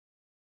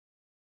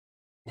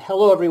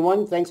Hello,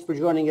 everyone. Thanks for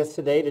joining us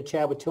today to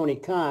chat with Tony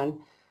Khan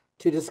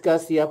to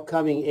discuss the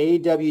upcoming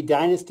AEW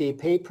Dynasty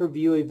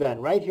pay-per-view event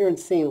right here in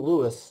St.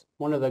 Louis,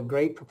 one of the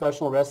great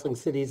professional wrestling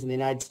cities in the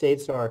United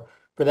States, or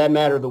for that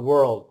matter, the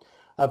world.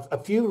 A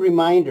few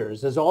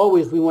reminders. As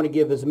always, we want to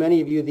give as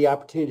many of you the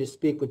opportunity to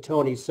speak with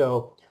Tony,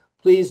 so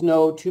please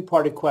know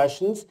two-parted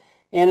questions.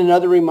 And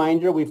another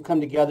reminder, we've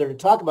come together to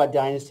talk about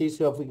Dynasty,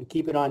 so if we can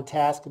keep it on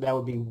task, that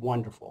would be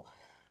wonderful.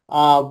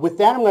 With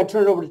that, I'm going to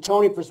turn it over to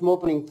Tony for some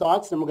opening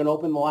thoughts, and we're going to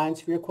open the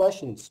lines for your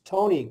questions.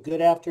 Tony,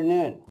 good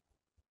afternoon.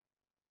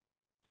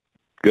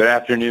 Good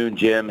afternoon,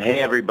 Jim. Hey,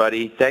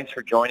 everybody. Thanks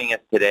for joining us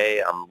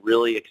today. I'm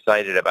really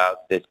excited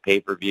about this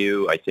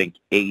pay-per-view. I think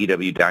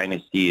AEW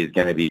Dynasty is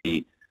going to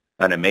be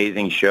an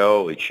amazing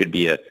show. It should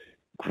be a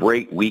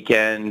great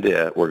weekend.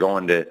 We're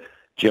going to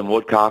Jim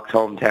Woodcock's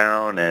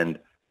hometown, and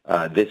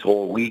this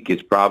whole week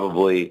is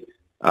probably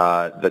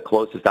the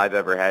closest I've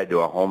ever had to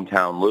a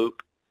hometown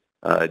loop,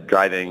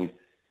 driving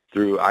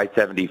through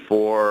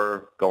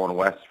I-74, going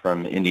west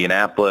from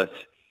Indianapolis,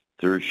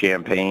 through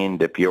Champaign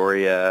to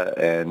Peoria,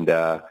 and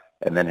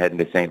then heading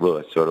to St.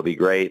 Louis. So it'll be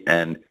great.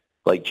 And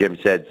like Jim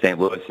said, St.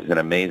 Louis is an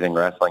amazing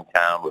wrestling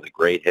town with a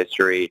great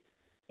history,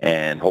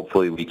 and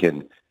hopefully we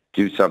can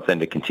do something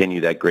to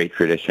continue that great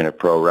tradition of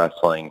pro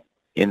wrestling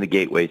in the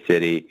Gateway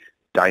City.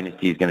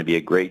 Dynasty is going to be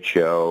a great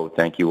show.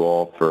 Thank you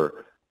all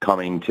for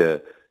coming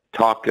to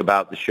talk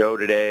about the show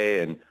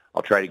today, and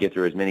I'll try to get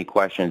through as many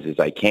questions as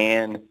I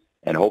can,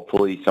 and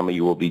hopefully some of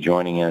you will be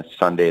joining us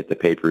Sunday at the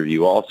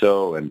pay-per-view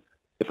also. And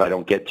if I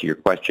don't get to your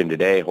question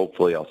today,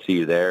 hopefully I'll see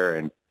you there,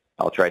 and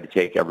I'll try to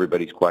take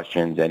everybody's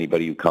questions,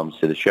 anybody who comes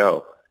to the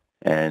show.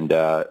 And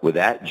with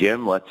that,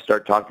 Jim, let's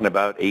start talking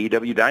about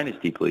AEW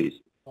Dynasty, please.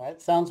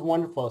 That sounds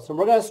wonderful. So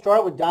we're going to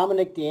start with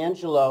Dominic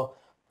D'Angelo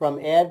from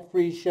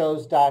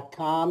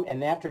adfreeshows.com,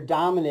 and after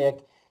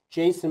Dominic,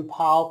 Jason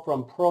Powell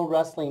from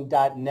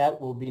ProWrestling.net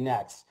will be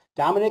next.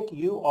 Dominic,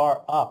 you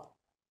are up.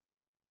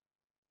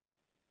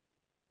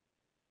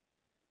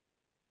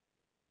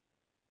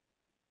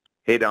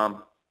 Hey,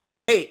 Dom.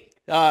 Hey,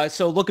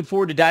 so looking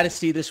forward to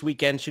Dynasty this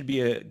weekend. Should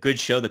be a good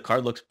show. The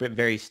card looks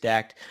very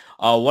stacked.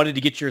 Wanted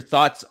to get your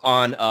thoughts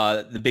on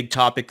the big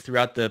topic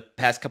throughout the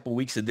past couple of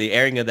weeks of the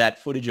airing of that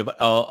footage of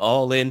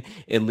All In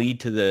and lead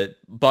to the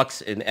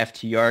Bucks and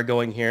FTR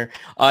going here.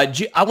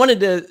 I wanted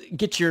to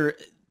get your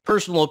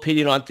personal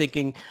opinion on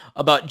thinking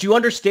about, do you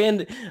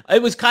understand,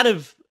 it was kind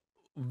of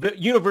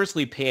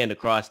universally panned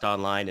across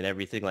online and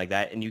everything like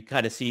that, and you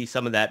kind of see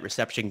some of that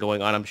reception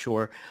going on, I'm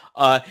sure.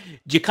 Do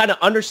you kind of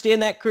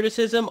understand that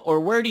criticism, or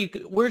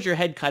where's your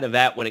head kind of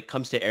at when it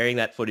comes to airing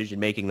that footage and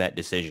making that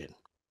decision?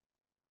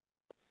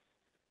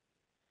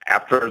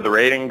 After the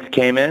ratings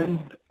came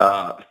in,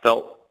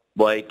 felt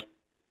like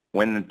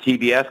when the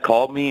TBS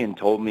called me and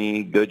told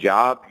me, good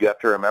job, you have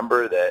to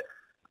remember that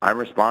I'm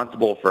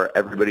responsible for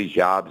everybody's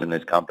jobs in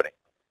this company.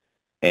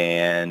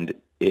 And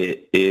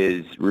it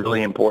is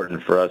really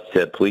important for us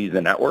to please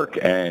the network,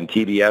 and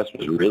TBS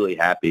was really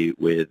happy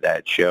with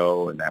that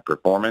show and that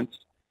performance.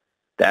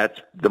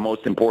 That's the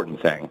most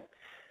important thing.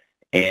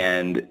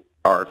 And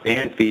our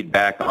fan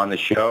feedback on the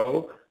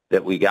show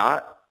that we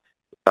got,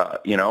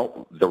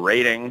 the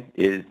rating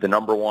is the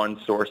number one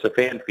source of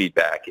fan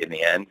feedback in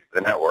the end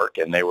for the network,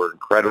 and they were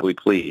incredibly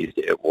pleased.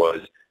 It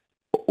was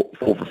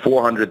over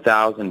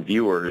 400,000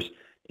 viewers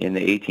in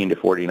the 18 to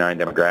 49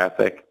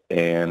 demographic,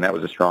 and that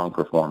was a strong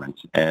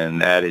performance. And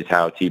that is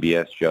how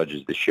TBS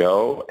judges the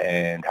show,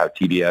 and how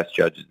TBS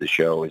judges the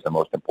show is the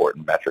most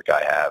important metric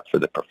I have for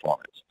the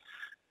performance.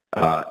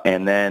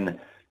 And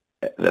then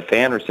the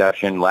fan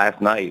reception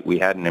last night, we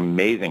had an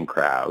amazing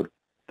crowd.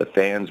 The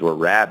fans were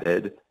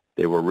rabid.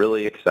 They were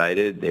really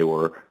excited. They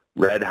were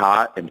red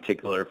hot, in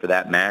particular for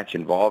that match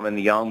involving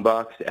the Young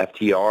Bucks.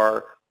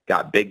 FTR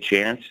got big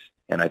chants,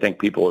 and I think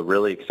people are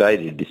really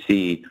excited to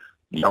see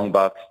Young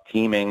Bucks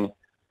teaming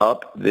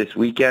up this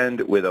weekend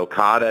with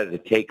Okada to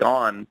take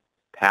on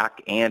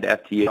Pac and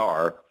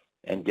FTR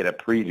and get a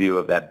preview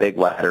of that big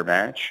ladder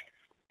match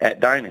at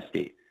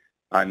Dynasty.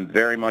 I'm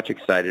very much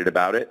excited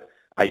about it.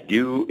 I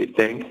do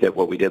think that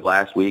what we did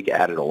last week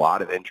added a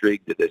lot of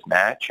intrigue to this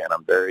match, and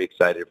I'm very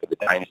excited for the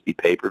Dynasty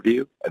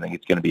pay-per-view. I think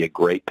it's going to be a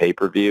great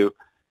pay-per-view,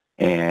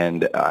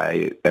 and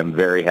I am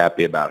very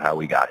happy about how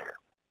we got here.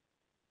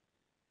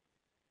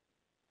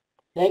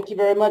 Thank you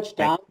very much,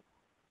 Don.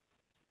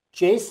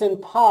 Jason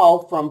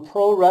Powell from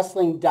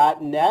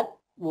ProWrestling.net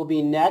will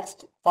be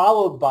next,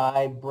 followed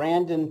by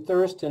Brandon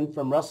Thurston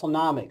from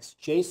WrestleNomics.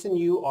 Jason,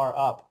 you are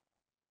up.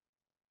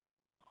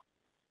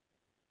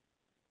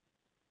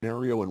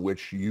 Scenario in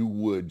which you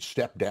would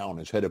step down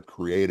as head of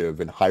creative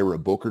and hire a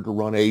booker to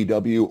run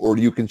AEW, or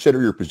do you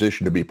consider your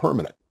position to be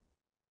permanent?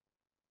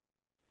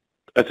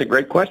 That's a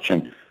great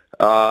question.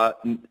 I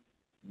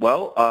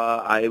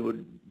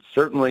would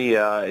certainly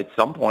at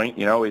some point,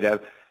 we'd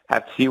have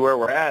to see where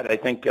we're at. I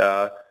think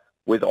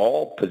with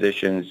all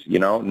positions,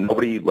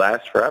 nobody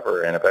lasts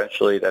forever, and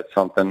eventually that's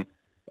something,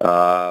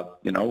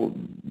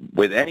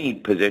 with any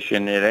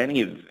position in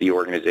any of the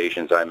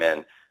organizations I'm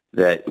in,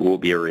 that will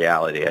be a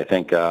reality. I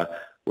think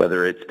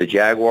whether it's the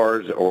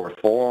Jaguars or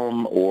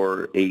Fulham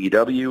or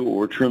AEW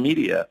or True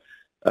Media.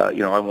 I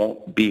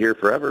won't be here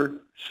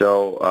forever.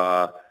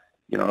 So,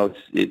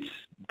 it's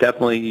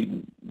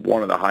definitely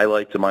one of the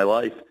highlights of my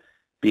life,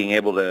 being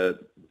able to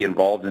be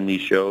involved in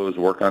these shows,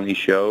 work on these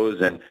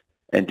shows,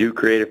 and do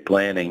creative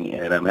planning.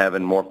 And I'm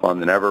having more fun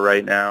than ever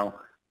right now.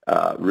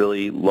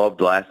 Really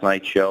loved last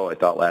night's show. I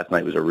thought last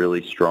night was a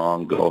really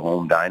strong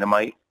go-home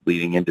dynamite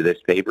leading into this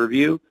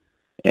pay-per-view.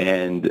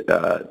 And,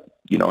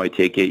 I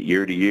take it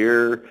year to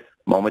year,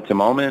 moment to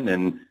moment,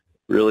 and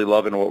really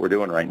loving what we're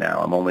doing right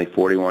now. I'm only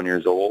 41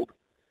 years old,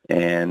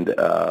 and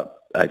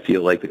I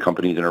feel like the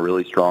company's in a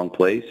really strong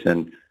place,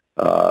 and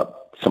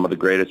some of the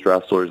greatest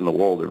wrestlers in the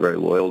world are very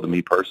loyal to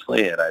me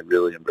personally, and I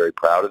really am very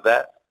proud of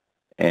that.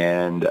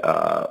 And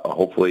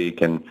hopefully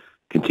can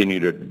continue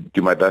to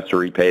do my best to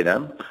repay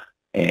them.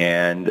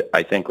 And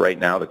I think right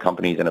now the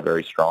company's in a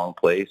very strong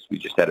place. We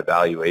just had a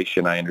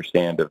valuation, I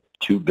understand, of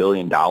 $2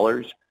 billion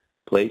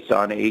placed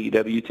on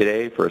AEW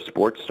today for a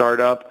sports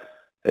startup.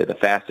 They're the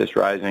fastest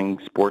rising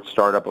sports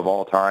startup of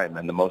all time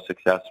and the most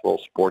successful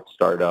sports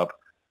startup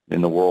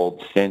in the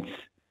world since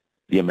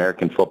the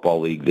American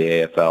Football League,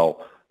 the AFL,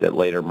 that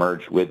later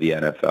merged with the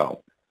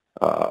NFL.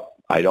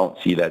 I don't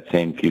see that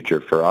same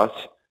future for us,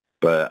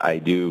 but I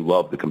do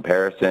love the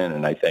comparison,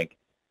 and I think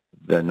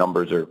the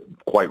numbers are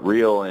quite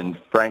real. And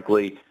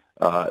frankly,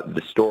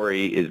 the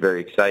story is very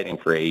exciting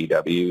for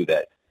AEW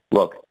that,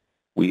 look,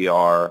 we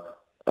are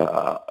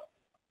a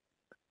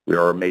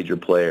major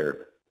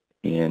player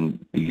in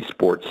the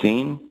sports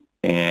scene,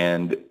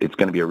 and it's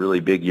going to be a really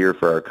big year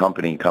for our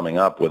company coming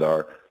up with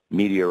our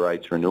media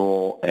rights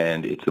renewal,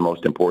 and it's the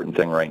most important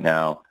thing right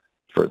now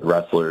for the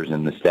wrestlers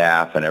and the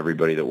staff and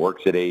everybody that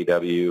works at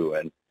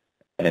AEW,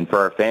 and for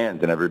our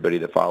fans and everybody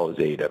that follows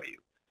AEW.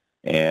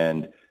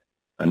 And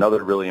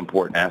another really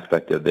important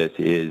aspect of this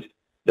is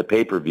the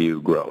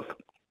pay-per-view growth.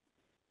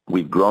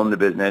 We've grown the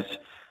business,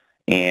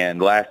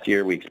 and last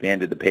year we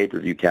expanded the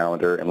pay-per-view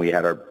calendar, and we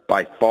had our,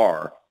 by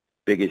far,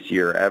 biggest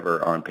year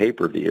ever on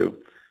pay-per-view,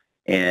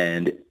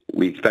 and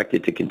we expect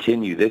it to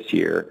continue this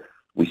year.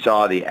 We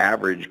saw the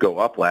average go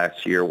up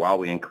last year while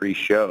we increased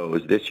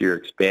shows. This year,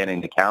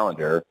 expanding the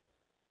calendar,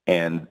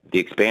 and the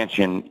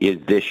expansion is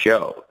this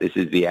show. This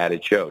is the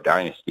added show,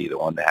 Dynasty, the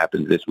one that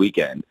happens this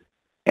weekend.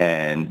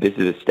 And this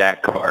is a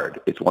stacked card.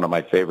 It's one of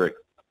my favorite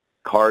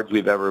cards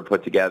we've ever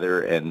put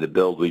together, and the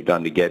build we've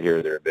done to get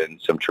here, there have been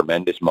some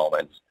tremendous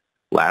moments.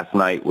 Last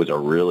night was a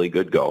really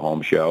good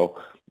go-home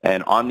show.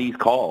 And on these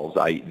calls,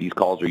 these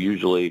calls are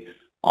usually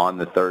on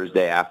the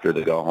Thursday after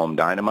the go-home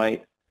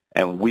dynamite.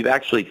 And we've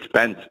actually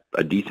spent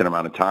a decent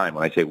amount of time.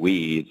 When I say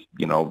we, it's,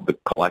 the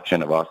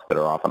collection of us that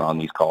are often on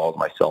these calls,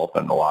 myself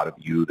and a lot of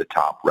you, the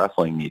top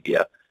wrestling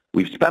media.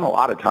 We've spent a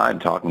lot of time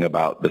talking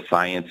about the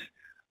science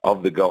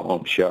of the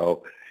go-home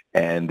show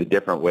and the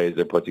different ways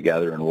they're put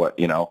together and what,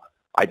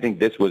 I think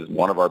this was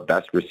one of our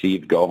best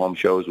received go-home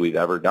shows we've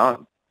ever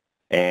done.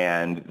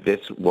 And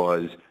this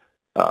was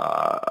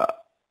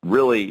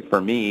really, for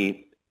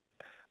me,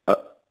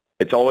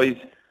 it's always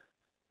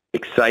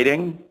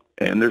exciting,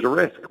 and there's a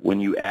risk when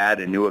you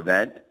add a new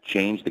event,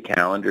 change the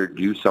calendar,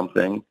 do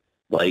something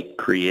like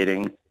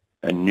creating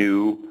a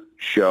new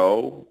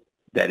show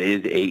that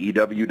is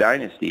AEW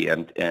Dynasty.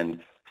 And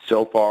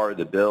so far,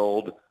 the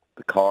build,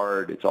 the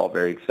card, it's all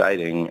very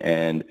exciting,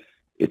 and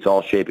it's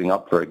all shaping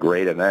up for a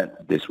great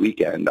event this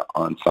weekend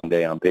on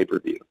Sunday on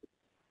pay-per-view.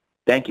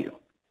 Thank you.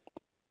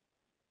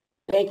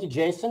 Thank you,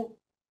 Jason.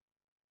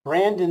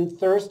 Brandon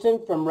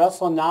Thurston from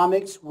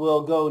WrestleNomics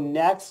will go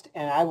next,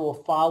 and I will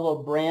follow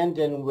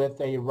Brandon with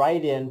a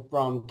write-in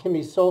from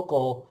Kimmy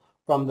Sokol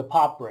from the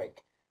Pop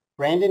Break.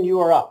 Brandon, you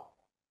are up.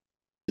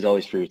 As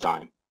always, for your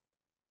time.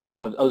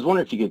 I was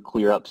wondering if you could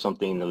clear up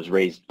something that was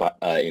raised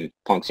in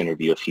Punk's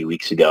interview a few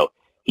weeks ago.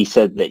 He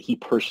said that he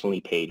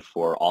personally paid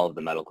for all of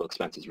the medical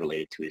expenses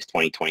related to his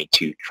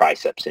 2022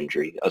 triceps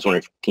injury. I was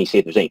wondering, can you say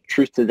if there's any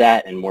truth to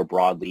that? And more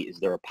broadly, is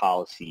there a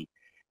policy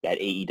that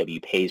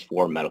AEW pays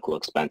for medical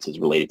expenses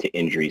related to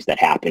injuries that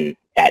happen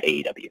at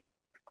AEW?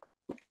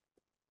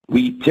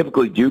 We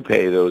typically do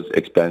pay those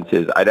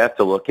expenses. I'd have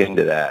to look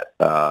into that.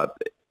 I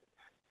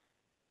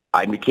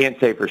can't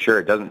say for sure.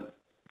 It doesn't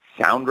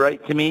sound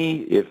right to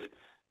me. If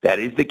that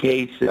is the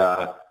case,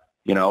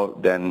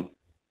 then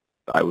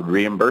I would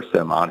reimburse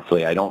them,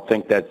 honestly. I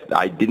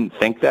didn't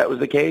think that was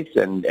the case,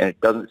 and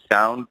it doesn't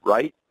sound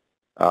right.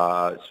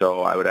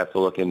 So I would have to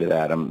look into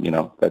that.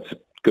 That's a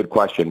good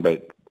question,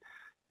 but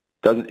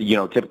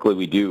typically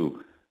we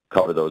do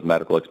cover those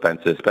medical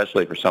expenses,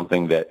 especially for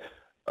something that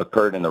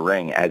occurred in the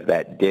ring, as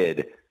that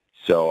did.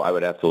 So I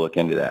would have to look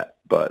into that.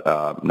 But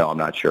no, I'm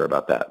not sure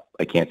about that.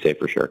 I can't say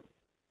for sure.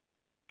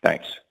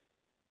 Thanks.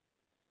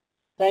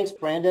 Thanks,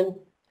 Brandon.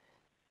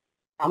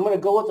 I'm going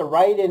to go with the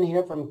write-in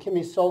here from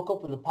Kimmy Sokol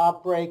from the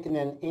Pop Break, and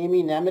then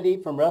Amy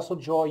Nemedy from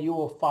WrestleJoy. You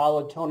will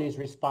follow Tony's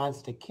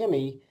response to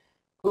Kimmy,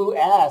 who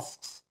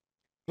asks,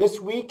 this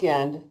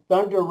weekend,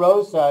 Thunder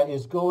Rosa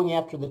is going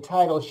after the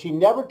title she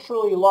never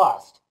truly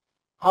lost.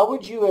 How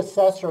would you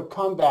assess her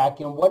comeback,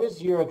 and what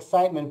is your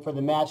excitement for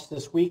the match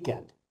this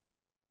weekend?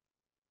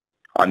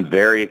 I'm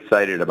very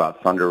excited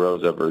about Thunder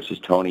Rosa versus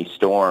Toni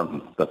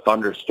Storm, the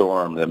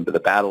Thunderstorm, the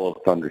Battle of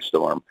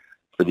Thunderstorm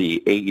for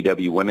the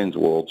AEW Women's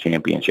World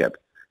Championship.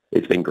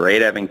 It's been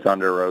great having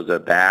Thunder Rosa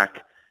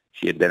back.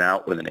 She had been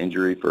out with an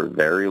injury for a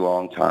very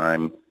long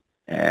time,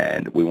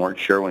 and we weren't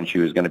sure when she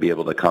was going to be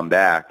able to come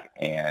back.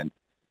 And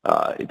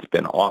it's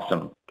been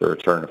awesome, the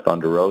return of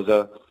Thunder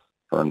Rosa,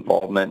 her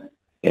involvement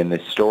in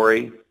this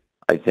story.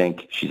 I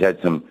think she's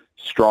had some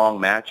strong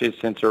matches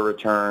since her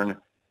return,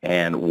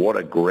 and what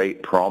a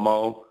great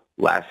promo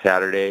last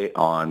Saturday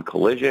on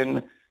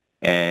Collision.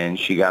 And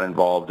she got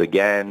involved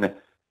again,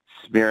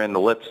 smearing the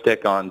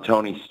lipstick on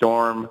Toni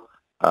Storm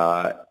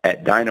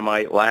at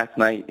Dynamite last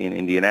night in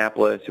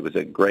Indianapolis. It was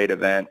a great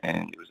event,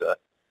 and it was a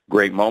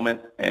great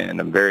moment, and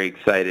I'm very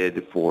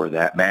excited for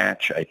that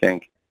match. I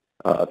think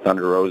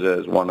Thunder Rosa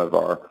is one of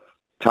our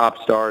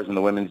top stars in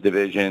the women's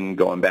division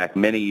going back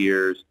many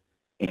years,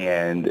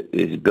 and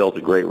has built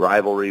a great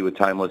rivalry with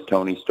Timeless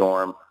Toni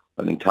Storm.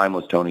 I think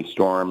Timeless Toni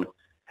Storm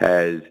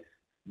has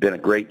been a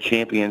great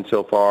champion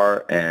so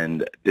far,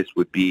 and this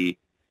would be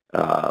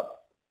not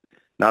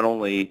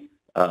only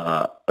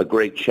a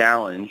great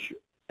challenge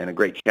and a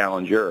great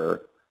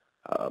challenger,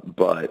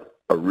 but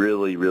a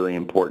really, really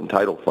important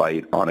title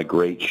fight on a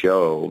great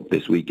show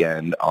this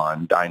weekend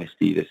on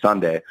Dynasty this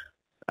Sunday.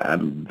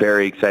 I'm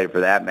very excited for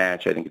that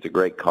match. I think it's a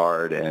great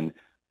card, and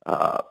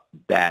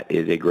that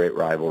is a great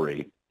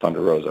rivalry,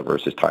 Thunder Rosa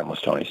versus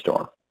Timeless Toni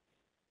Storm.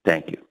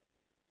 Thank you.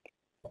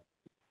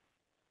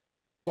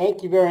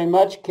 Thank you very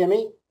much,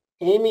 Kimmy.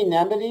 Amy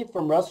Nemedy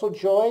from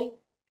WrestleJoy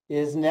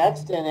is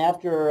next, and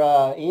after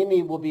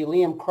Amy will be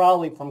Liam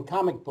Crowley from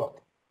Comic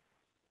Book.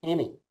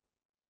 Amy.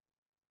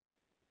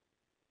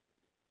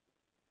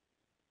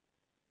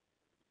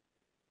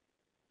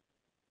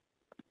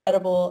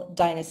 Incredible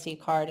Dynasty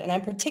card, and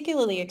I'm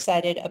particularly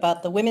excited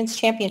about the women's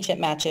championship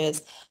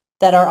matches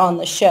that are on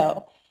the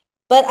show.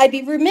 But I'd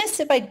be remiss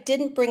if I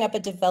didn't bring up a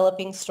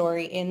developing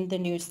story in the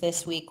news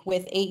this week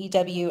with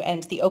AEW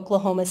and the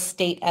Oklahoma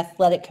State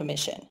Athletic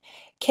Commission.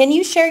 Can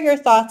you share your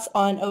thoughts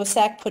on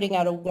OSAC putting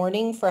out a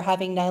warning for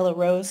having Nyla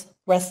Rose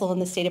wrestle in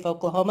the state of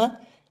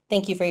Oklahoma?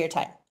 Thank you for your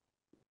time.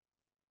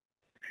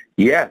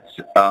 Yes.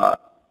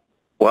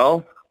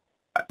 Well,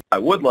 I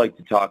would like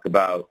to talk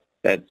about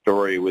that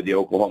story with the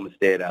Oklahoma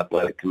State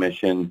Athletic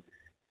Commission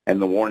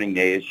and the warning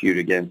they issued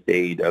against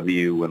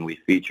AEW when we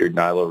featured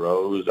Nyla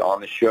Rose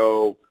on the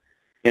show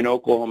in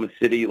Oklahoma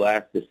City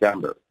last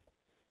December.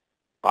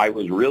 I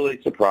was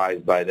really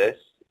surprised by this.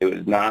 It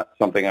was not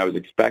something I was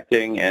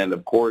expecting, and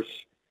of course,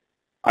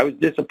 I was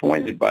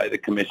disappointed by the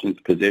commission's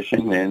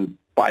position and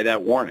by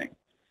that warning.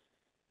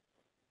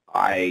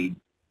 I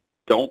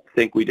don't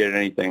think we did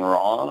anything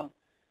wrong.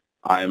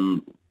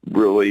 I'm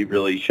really,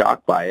 really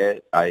shocked by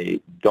it.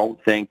 I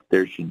don't think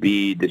there should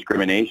be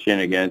discrimination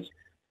against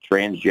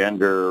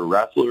transgender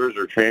wrestlers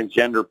or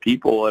transgender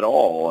people at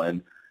all.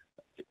 And,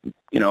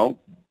 you know,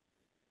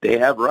 they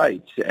have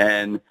rights.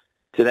 And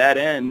to that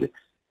end,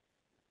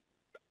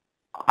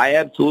 I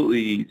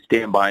absolutely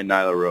stand behind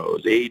Nyla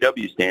Rose.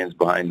 AEW stands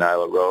behind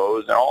Nyla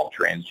Rose and all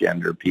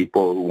transgender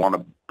people who want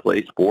to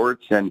play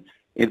sports. And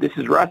this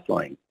is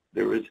wrestling.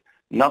 There was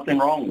nothing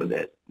wrong with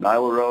it.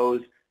 Nyla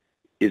Rose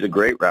is a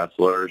great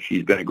wrestler.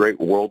 She's been a great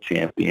world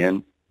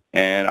champion.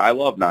 And I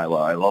love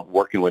Nyla. I love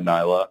working with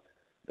Nyla.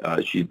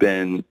 She's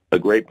been a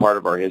great part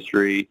of our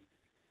history.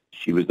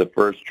 She was the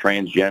first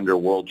transgender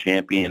world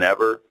champion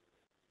ever.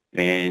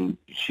 And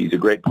she's a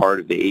great part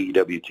of the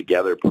AEW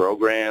Together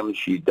program.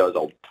 She does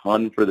a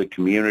ton for the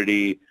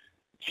community.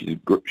 She's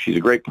a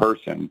great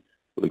person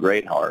with a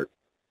great heart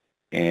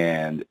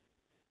and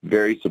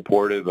very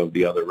supportive of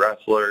the other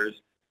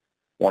wrestlers.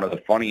 One of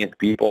the funniest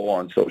people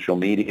on social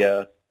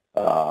media.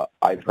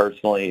 I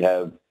personally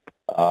have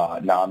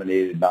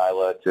nominated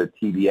Nyla to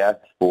TBS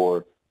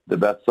for the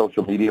best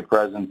social media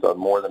presence on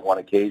more than one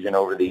occasion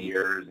over the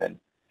years. And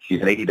she's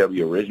an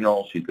AEW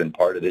original. She's been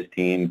part of this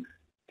team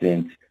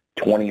since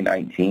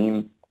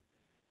 2019,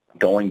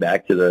 going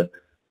back to the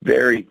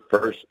very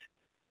first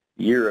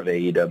year of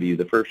AEW,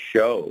 the first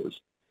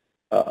shows,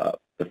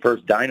 the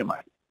first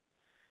Dynamite.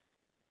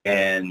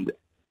 And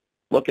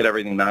look at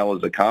everything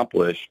Nyla's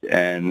accomplished.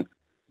 And,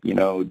 you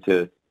know,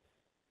 to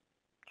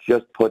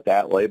just put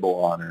that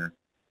label on her,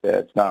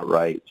 that's not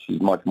right.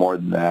 She's much more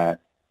than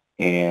that.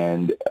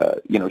 And,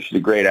 you know, she's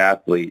a great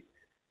athlete.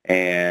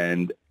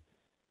 And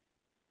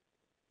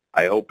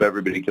I hope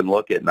everybody can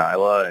look at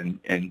Nyla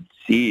and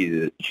see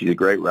that she's a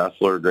great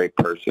wrestler, a great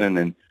person,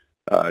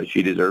 and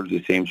she deserves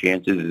the same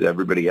chances as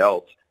everybody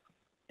else.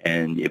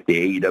 And if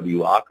the AEW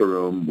locker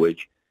room,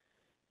 which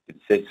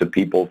consists of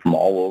people from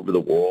all over the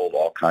world,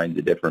 all kinds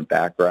of different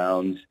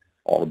backgrounds,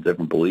 all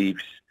different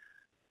beliefs,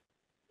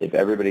 if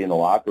everybody in the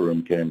locker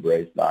room can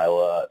embrace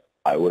Nyla,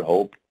 I would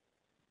hope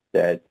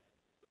that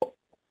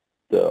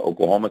the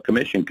Oklahoma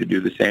Commission could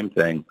do the same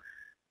thing.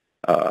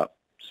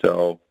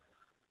 So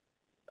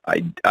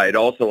I'd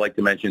also like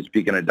to mention,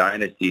 speaking of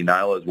Dynasty,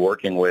 Nyla is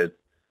working with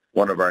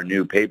one of our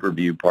new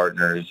pay-per-view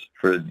partners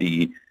for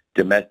the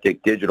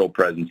domestic digital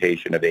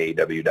presentation of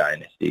AEW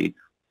Dynasty,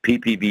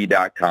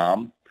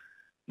 ppv.com.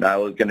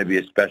 Nyla is going to be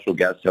a special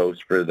guest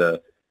host for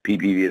the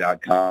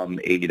PPV.com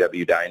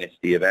AEW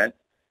Dynasty event.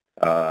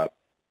 We're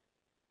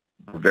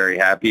very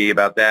happy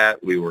about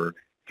that. We were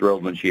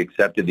thrilled when she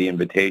accepted the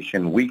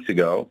invitation weeks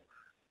ago,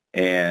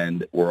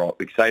 and we're all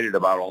excited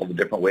about all the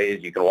different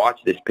ways you can watch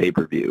this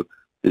pay-per-view.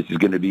 This is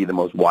going to be the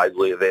most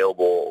widely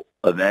available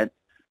event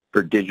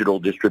for digital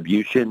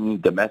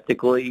distribution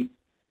domestically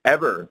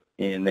ever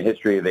in the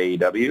history of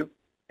AEW.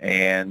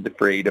 And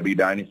for AEW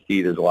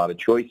Dynasty, there's a lot of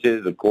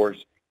choices. Of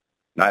course,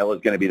 Nyla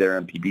is going to be there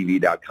on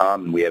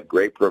PPV.com, and we have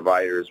great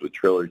providers with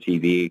Triller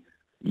TV,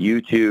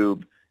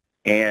 YouTube,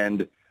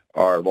 and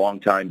our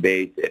longtime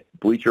base at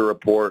Bleacher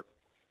Report.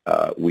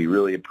 We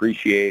really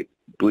appreciate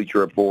Bleacher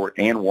Report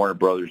and Warner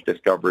Brothers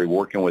Discovery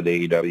working with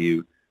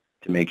AEW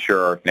to make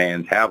sure our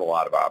fans have a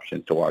lot of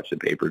options to watch the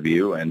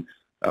pay-per-view. And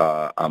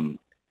I'm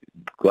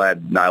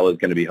glad Nyla is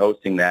going to be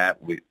hosting that.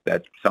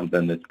 That's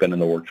something that's been in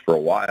the works for a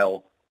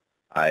while.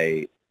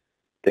 I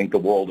think the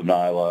world of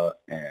Nyla,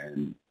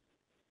 and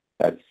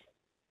that's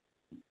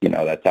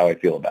how I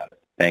feel about it.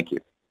 Thank you.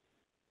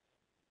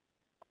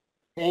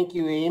 Thank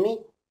you, Amy.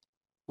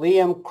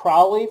 Liam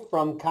Crowley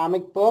from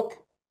Comic Book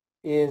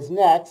is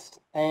next,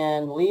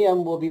 and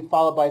Liam will be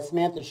followed by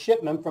Samantha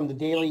Shipman from the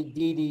Daily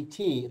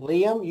DDT.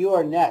 Liam, you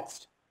are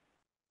next.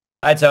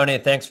 Hi, Tony.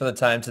 Thanks for the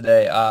time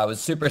today. I was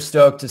super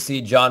stoked to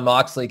see Jon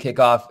Moxley kick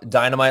off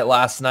Dynamite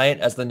last night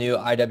as the new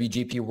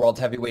IWGP World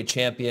Heavyweight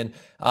Champion.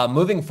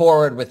 Moving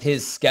forward with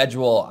his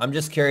schedule, I'm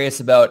just curious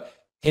about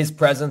his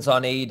presence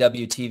on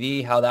AEW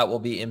TV, how that will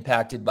be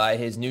impacted by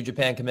his New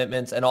Japan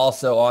commitments, and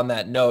also on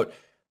that note,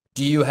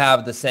 do you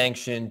have the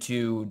sanction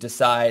to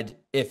decide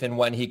if and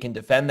when he can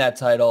defend that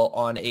title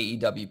on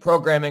AEW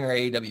programming or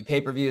AEW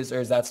pay-per-views,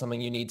 or is that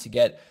something you need to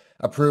get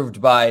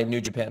approved by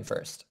New Japan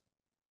first?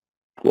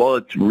 Well,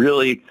 it's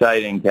really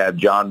exciting to have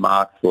Jon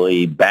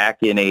Moxley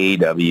back in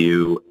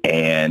AEW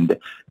and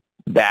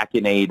back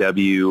in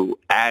AEW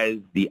as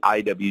the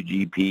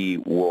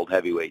IWGP World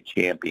Heavyweight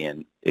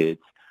Champion.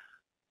 It's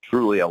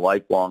truly a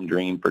lifelong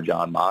dream for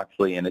Jon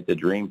Moxley, and it's a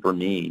dream for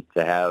me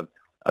to have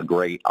a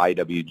great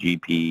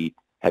IWGP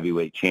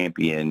Heavyweight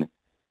Champion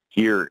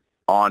here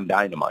on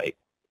Dynamite.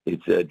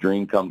 It's a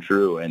dream come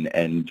true,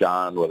 and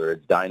Jon, whether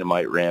it's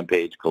Dynamite,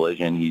 Rampage,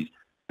 Collision, he's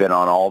been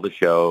on all the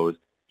shows.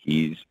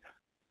 He's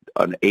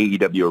an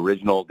AEW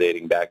original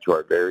dating back to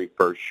our very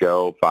first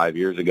show 5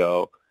 years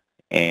ago,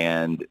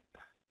 and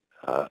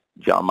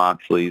Jon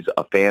Moxley's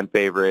a fan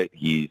favorite.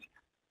 He's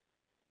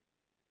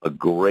a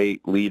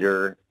great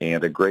leader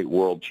and a great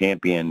world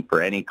champion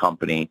for any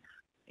company,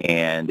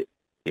 and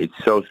it's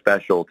so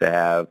special to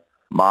have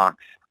Mox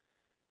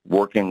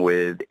working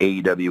with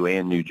AEW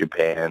and New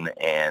Japan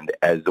and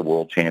as the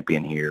world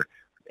champion here.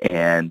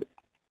 And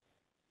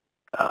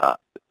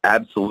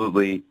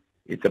absolutely,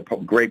 it's a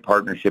great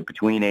partnership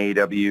between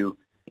AEW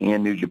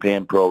and New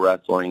Japan Pro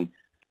Wrestling.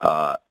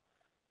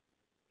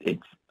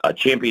 It's a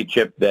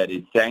championship that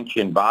is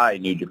sanctioned by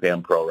New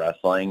Japan Pro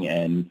Wrestling,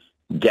 and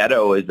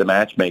Ghetto is the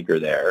matchmaker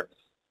there.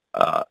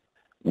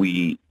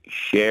 We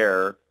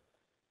share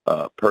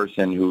a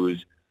person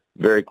who's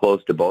very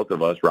close to both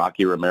of us.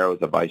 Rocky Romero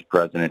is a vice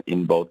president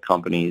in both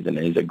companies and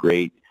is a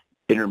great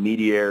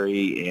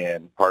intermediary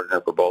and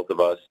partner for both of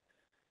us.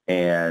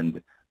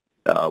 And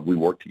we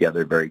work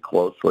together very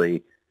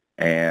closely.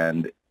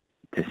 And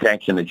to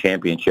sanction the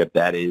championship,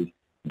 that is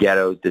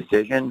Ghetto's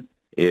decision.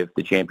 If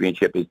the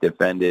championship is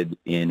defended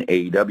in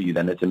AEW,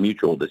 then it's a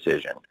mutual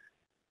decision.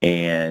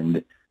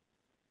 And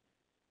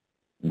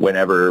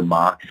whenever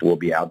Mox will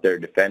be out there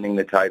defending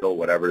the title,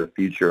 whatever the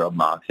future of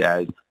Mox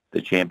as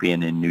the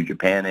champion in New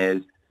Japan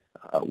is,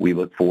 we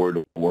look forward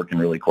to working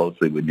really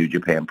closely with New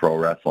Japan Pro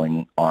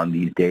Wrestling on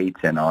these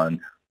dates and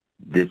on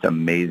this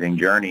amazing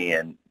journey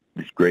and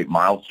this great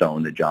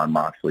milestone that Jon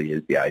Moxley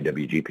is the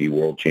IWGP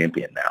World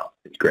Champion now.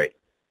 It's great.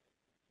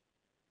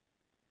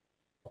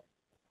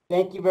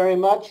 Thank you very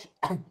much,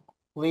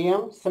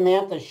 Liam.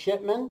 Samantha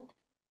Shipman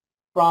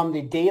from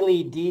the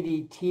Daily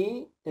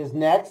DDT is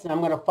next, and I'm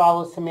going to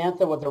follow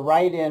Samantha with a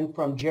write-in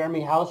from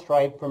Jeremy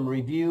Housewright from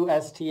Review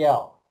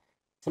STL.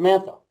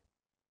 Samantha.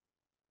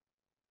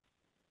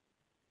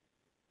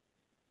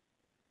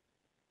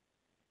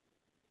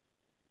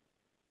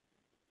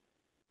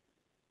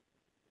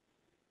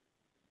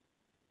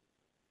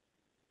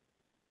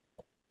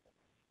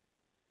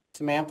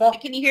 Samantha?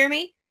 Can you hear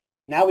me?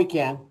 Now we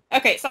can.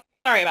 Okay,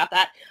 sorry about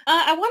that.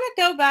 I want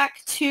to go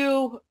back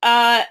to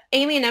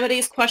Amy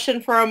Nemete's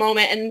question for a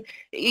moment, and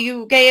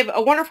you gave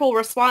a wonderful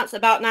response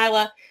about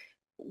Nyla.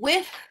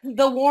 With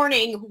the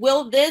warning,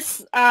 will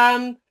this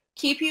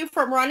keep you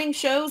from running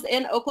shows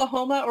in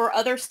Oklahoma or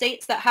other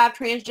states that have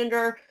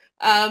transgender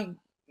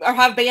or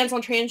have bans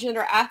on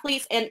transgender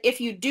athletes? And if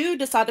you do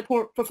decide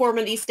to perform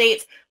in these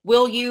states,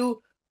 will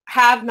you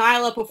have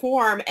Nyla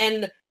perform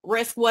and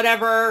risk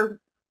whatever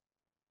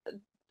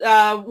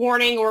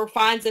warning or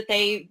fines that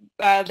they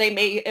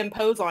may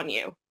impose on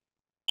you?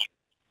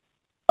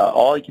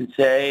 All I can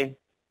say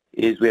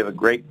is we have a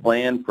great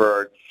plan for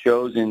our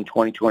shows in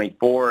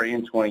 2024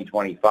 and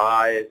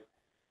 2025.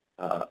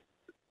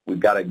 We've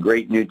got a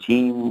great new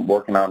team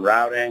working on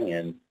routing,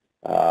 and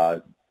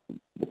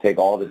we'll take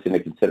all this into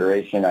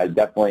consideration. I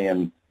definitely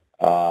am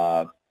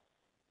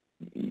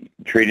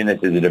treating this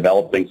as a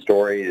developing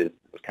story. I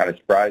was kind of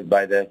surprised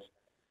by this,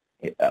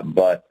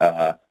 but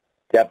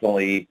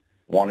definitely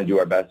want to do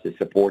our best to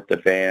support the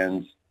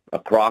fans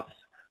across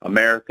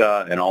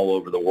America and all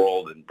over the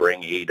world and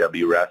bring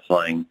AEW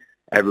wrestling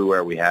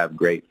everywhere. We have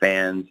great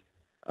fans.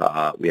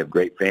 We have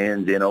great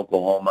fans in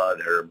Oklahoma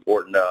that are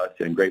important to us,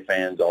 and great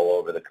fans all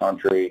over the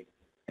country.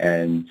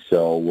 And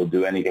so we'll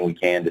do anything we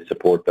can to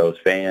support those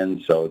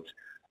fans. So it's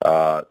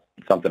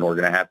something we're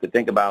going to have to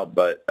think about,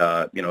 but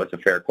it's a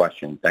fair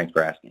question. Thanks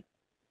for asking.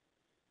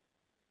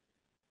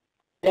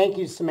 Thank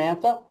you,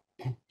 Samantha.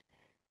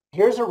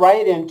 Here's a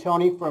write-in,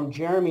 Tony, from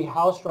Jeremy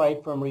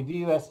Housewright from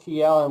Review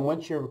STL, and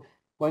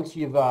once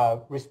you've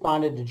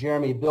responded to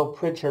Jeremy, Bill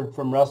Pritchard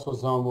from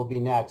WrestleZone will be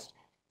next.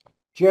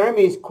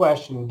 Jeremy's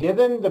question: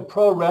 given the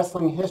pro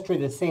wrestling history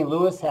that St.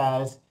 Louis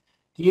has,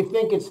 do you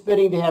think it's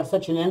fitting to have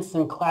such an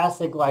instant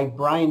classic like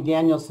Bryan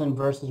Danielson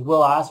versus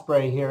Will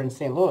Ospreay here in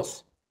St.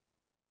 Louis?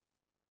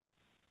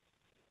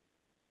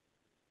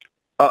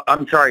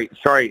 I'm sorry.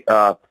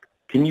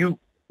 Can you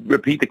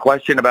repeat the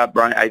question about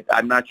Bryan?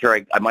 I'm not sure.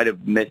 I might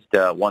have missed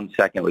 1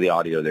 second with the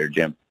audio there,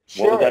 Jim.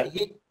 Sure.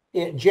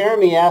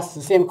 Jeremy asked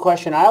the same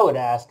question I would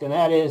ask, and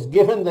that is,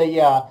 given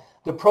the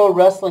pro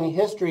wrestling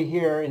history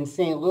here in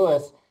St.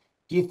 Louis,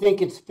 do you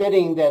think it's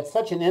fitting that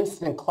such an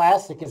instant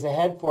classic is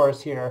ahead for us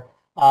here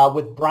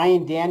with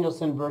Bryan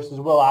Danielson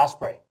versus Will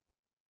Ospreay?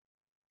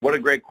 What a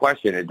great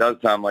question. It does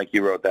sound like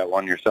you wrote that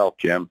one yourself,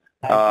 Jim.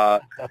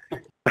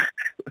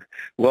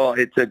 Well,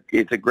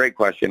 it's a great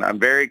question. I'm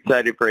very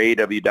excited for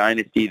AEW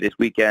Dynasty this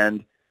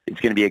weekend.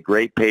 It's going to be a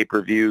great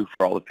pay-per-view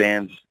for all the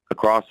fans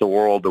across the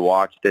world to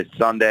watch this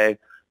Sunday.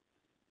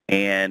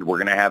 And we're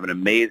going to have an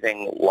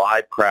amazing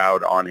live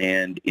crowd on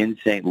hand in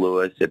St.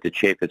 Louis at the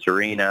Chaffetz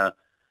Arena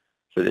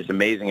for this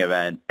amazing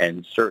event.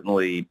 And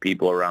certainly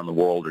people around the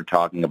world are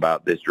talking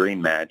about this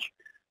dream match,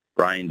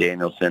 Bryan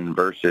Danielson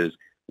versus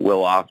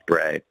Will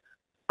Ospreay.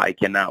 I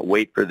cannot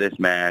wait for this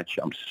match.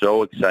 I'm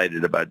so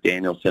excited about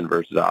Danielson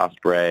versus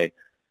Ospreay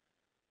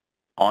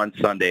on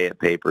Sunday at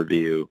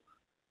pay-per-view.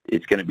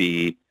 It's going to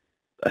be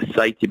a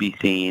sight to be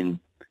seen.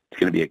 It's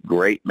going to be a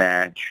great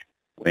match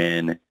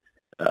when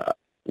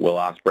Will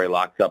Ospreay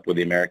locks up with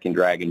the American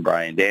Dragon,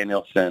 Bryan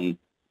Danielson.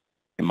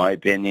 In my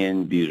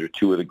opinion, these are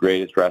two of the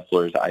greatest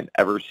wrestlers I've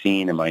ever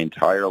seen in my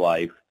entire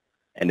life.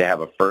 And to have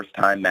a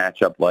first-time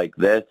matchup like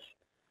this,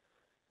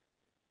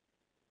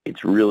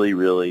 it's really,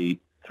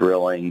 really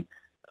thrilling.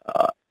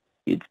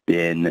 It's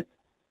been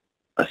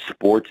a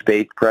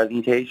sports-based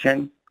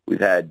presentation. We've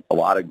had a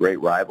lot of great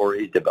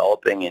rivalries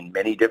developing in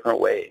many different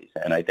ways,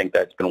 and I think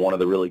that's been one of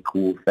the really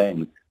cool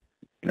things.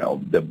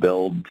 The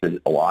build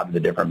to a lot of the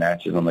different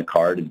matches on the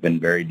card has been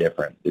very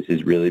different. This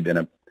has really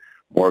been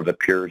more of a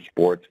pure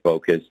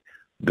sports-focused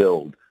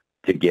build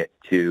to get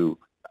to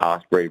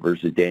Ospreay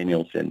versus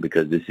Danielson,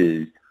 because this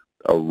is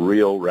a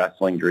real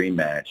wrestling dream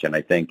match, and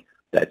I think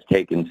that's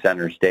taken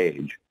center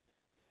stage.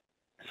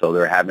 So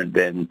there haven't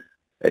been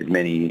as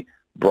many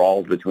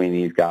brawls between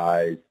these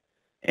guys,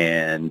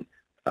 and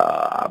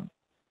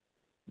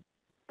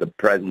the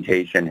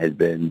presentation has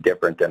been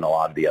different than a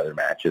lot of the other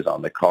matches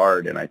on the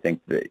card, and I think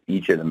that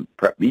each of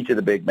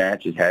the big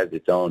matches has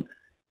its own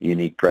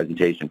unique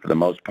presentation for the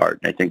most part.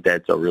 And I think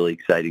that's a really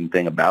exciting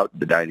thing about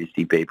the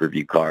Dynasty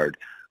pay-per-view card.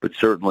 But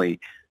certainly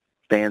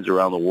fans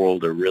around the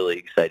world are really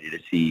excited to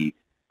see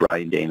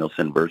Bryan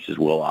Danielson versus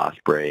Will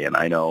Ospreay, and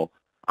I know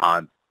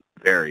I'm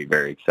very,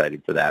 very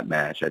excited for that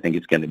match. I think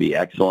it's going to be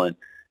excellent,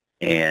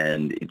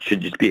 and it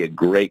should just be a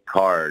great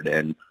card.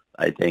 And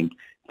I think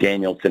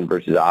Danielson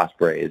versus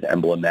Ospreay is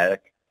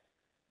emblematic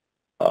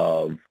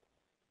of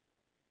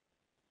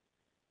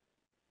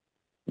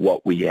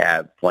what we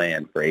have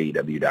planned for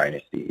AEW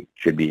Dynasty. It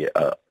should be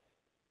a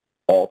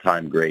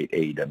all-time great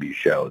AEW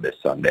show this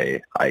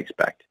Sunday, I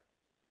expect.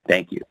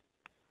 Thank you.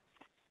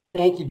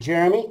 Thank you,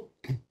 Jeremy.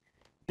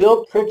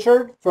 Bill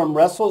Pritchard from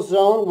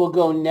WrestleZone will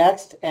go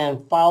next,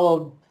 and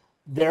follow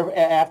there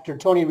after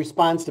Tony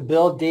responds to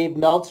Bill, Dave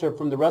Meltzer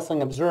from the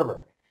Wrestling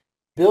Observer.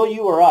 Bill,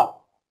 you are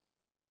up.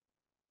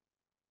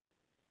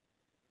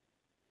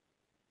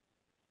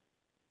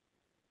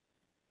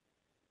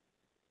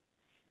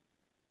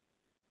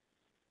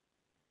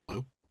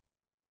 Hello?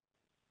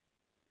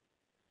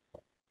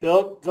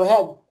 Bill, go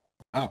ahead.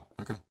 Oh,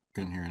 okay.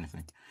 Couldn't hear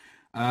anything.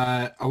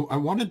 I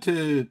wanted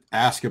to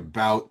ask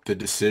about the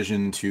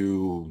decision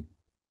to,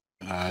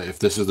 if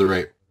this is the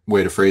right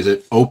way to phrase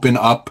it, open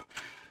up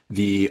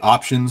the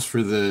options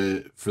for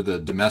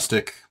the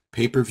domestic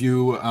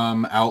pay-per-view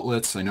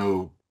outlets. I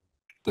know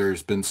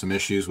there's been some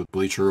issues with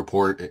Bleacher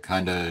Report. It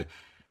kind of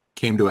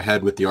came to a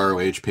head with the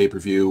ROH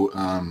pay-per-view.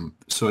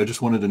 So I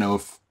just wanted to know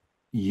if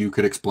you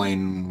could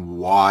explain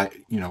why,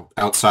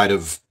 outside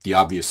of the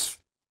obvious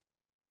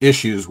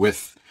issues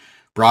with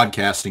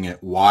broadcasting it,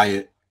 why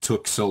it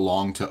took so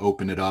long to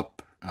open it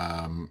up,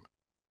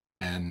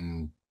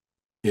 and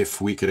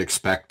if we could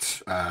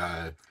expect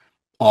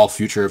all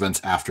future events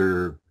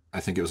after,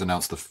 I think it was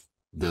announced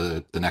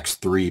the next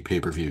 3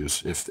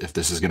 pay-per-views, if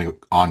this is going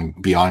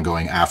to be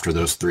ongoing after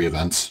those 3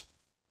 events.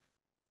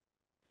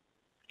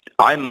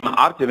 I'm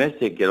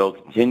optimistic it'll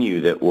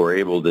continue, that we're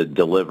able to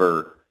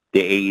deliver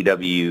the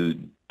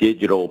AEW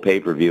digital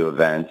pay-per-view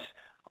events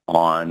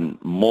on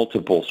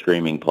multiple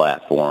streaming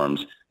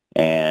platforms.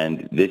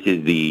 And this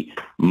is the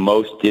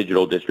most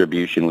digital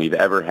distribution we've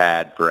ever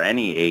had for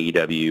any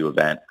AEW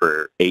event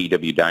for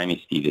AEW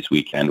Dynasty this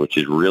weekend, which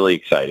is really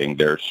exciting.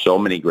 There are so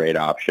many great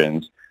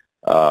options,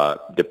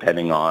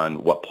 depending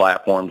on what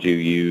platforms you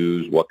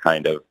use, what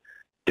kind of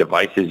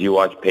devices you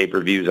watch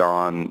pay-per-views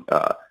on.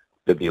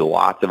 There'll be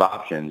lots of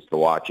options to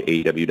watch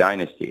AEW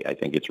Dynasty. I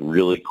think it's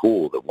really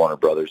cool that Warner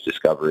Brothers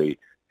Discovery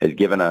has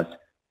given us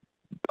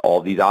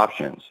all these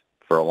options.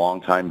 For a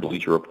long time,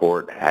 Bleacher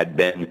Report had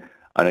been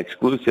an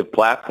exclusive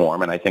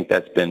platform, and I think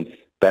that's been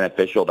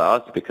beneficial to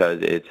us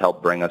because it's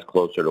helped bring us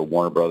closer to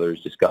Warner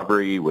Brothers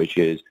Discovery, which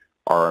is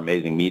our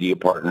amazing media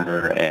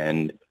partner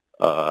and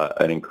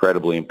an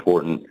incredibly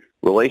important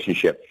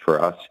relationship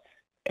for us.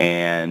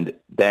 And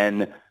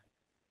then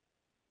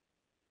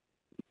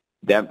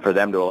for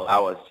them to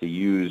allow us to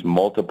use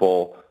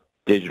multiple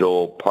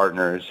digital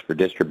partners for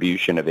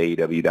distribution of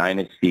AEW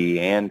Dynasty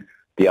and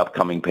the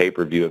upcoming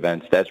pay-per-view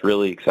events, that's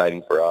really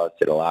exciting for us.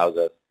 It allows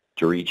us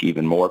to reach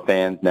even more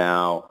fans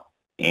now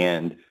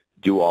and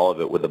do all of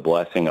it with the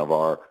blessing of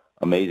our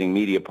amazing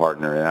media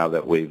partner. Now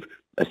that we've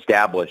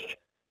established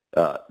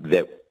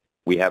that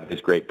we have this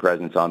great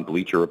presence on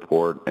Bleacher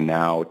Report and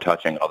now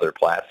touching other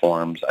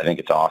platforms, I think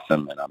it's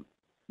awesome, and I'm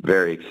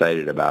very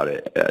excited about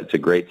it. It's a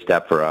great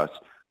step for us.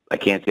 I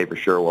can't say for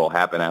sure what will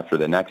happen after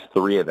the next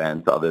 3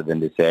 events, other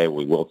than to say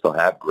we will still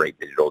have great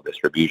digital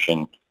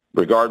distribution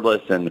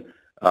regardless, and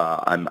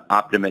I'm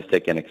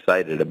optimistic and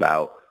excited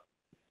about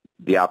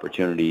the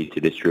opportunity to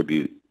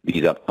distribute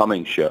these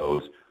upcoming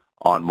shows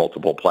on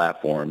multiple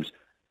platforms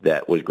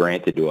that was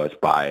granted to us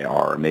by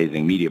our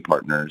amazing media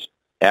partners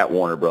at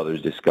Warner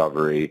Brothers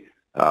Discovery,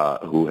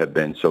 who have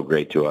been so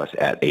great to us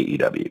at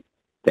AEW.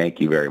 Thank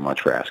you very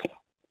much for asking.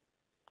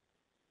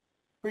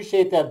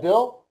 Appreciate that,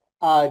 Bill.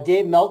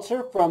 Dave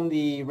Meltzer from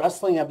the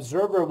Wrestling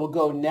Observer will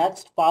go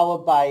next,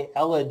 followed by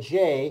Ella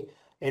J.,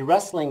 a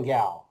wrestling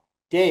gal.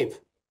 Dave.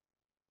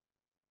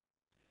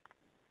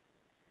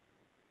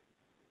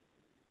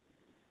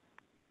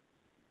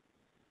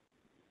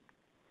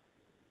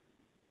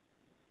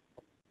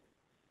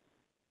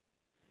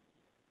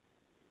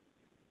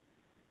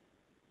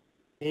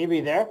 Dave, are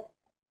you there?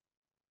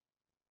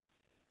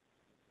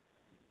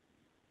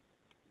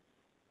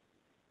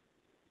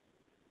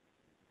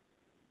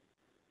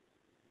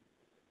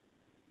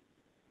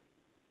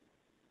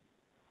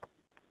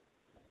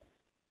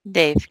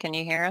 Dave, can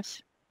you hear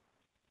us?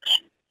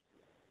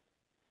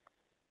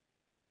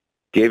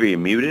 Dave, are you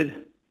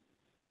muted?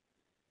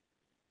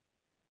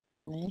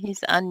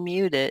 He's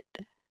unmuted.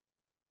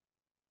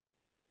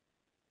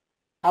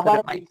 How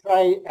about if we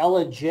try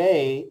Ella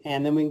J,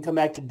 and then we can come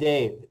back to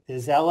Dave.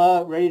 Is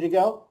Ella ready to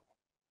go?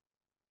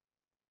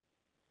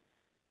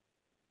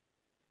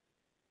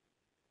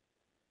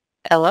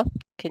 Ella,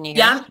 can you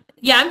hear us?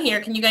 Yeah, I'm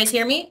here. Can you guys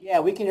hear me? Yeah,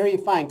 we can hear you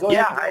fine. Go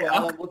ahead,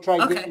 Ella. We'll try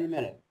again in a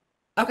minute.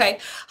 Okay.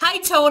 Hi,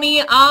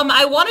 Tony.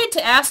 I wanted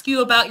to ask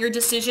you about your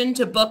decision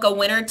to book a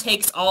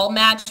winner-takes-all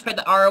match for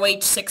the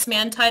ROH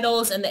 6-man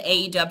titles and the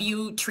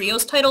AEW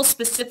Trios titles,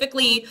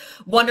 specifically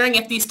wondering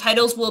if these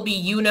titles will be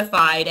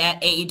unified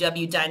at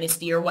AEW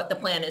Dynasty or what the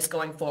plan is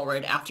going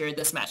forward after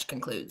this match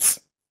concludes.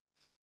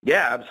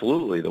 Yeah,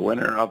 absolutely. The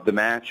winner of the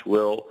match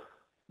will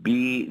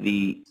be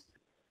the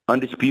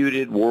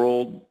undisputed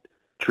World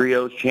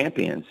Trios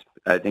champions.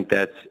 I think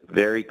that's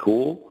very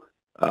cool.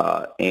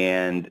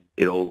 And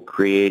it'll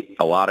create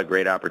a lot of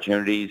great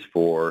opportunities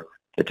for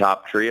the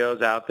top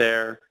trios out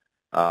there.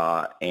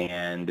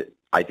 And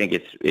I think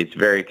it's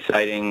very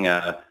exciting,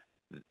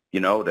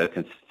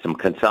 some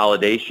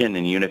consolidation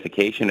and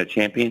unification of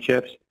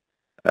championships.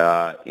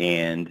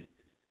 And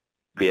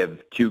we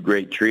have 2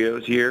 great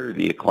trios here,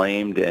 the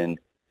Acclaimed and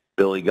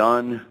Billy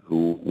Gunn,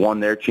 who won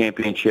their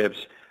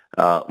championships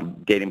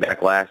dating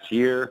back last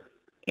year,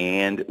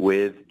 and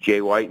with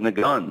Jay White and the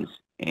Guns.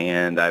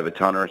 And I have a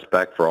ton of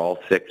respect for all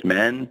 6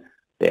 men.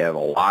 They have a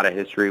lot of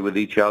history with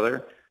each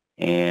other,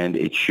 and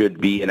it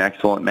should be an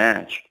excellent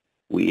match.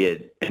 We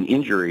had an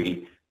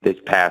injury this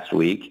past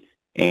week,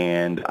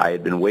 and I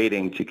had been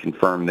waiting to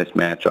confirm this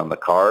match on the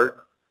card,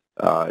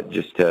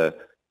 just to,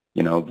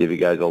 give you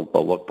guys a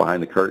look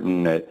behind the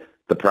curtain at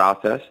the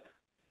process.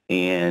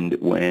 And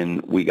when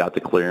we got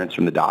the clearance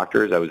from the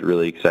doctors, I was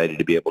really excited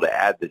to be able to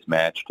add this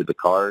match to the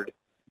card.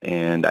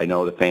 And I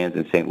know the fans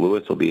in St.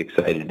 Louis will be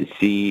excited to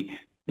see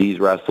these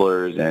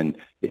wrestlers, and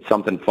it's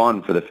something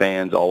fun for the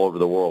fans all over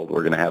the world.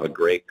 We're going to have a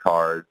great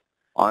card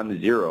on the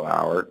 0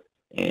 hour,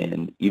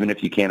 and even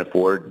if you can't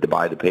afford to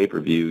buy the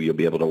pay-per-view, you'll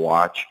be able to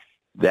watch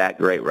that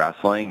great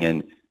wrestling,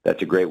 and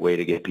that's a great way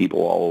to get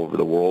people all over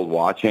the world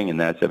watching, and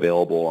that's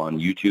available on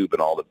YouTube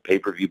and all the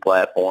pay-per-view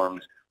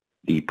platforms.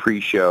 The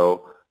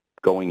pre-show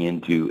going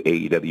into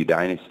AEW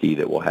Dynasty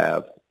that we'll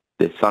have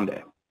this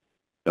Sunday.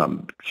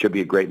 Should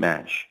be a great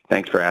match.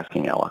 Thanks for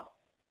asking, Ella.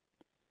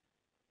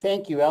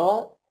 Thank you,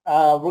 Ella.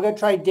 We're going to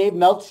try Dave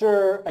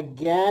Meltzer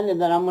again, and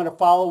then I'm going to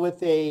follow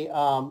with a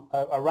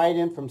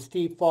write-in from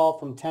Steve Fall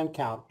from 10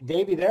 Count.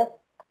 Dave, you there?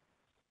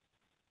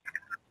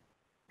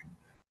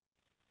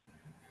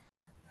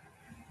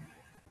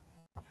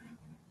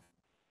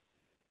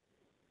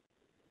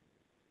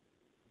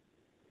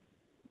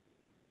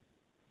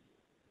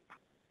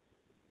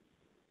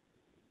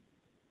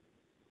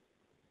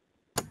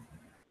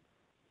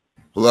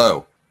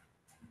 Hello.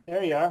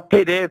 There you are.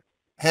 Hey, Dave.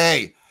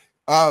 Hey.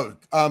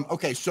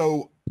 Okay,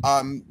 so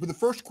with the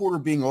first quarter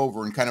being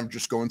over and kind of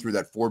just going through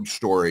that Forbes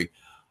story,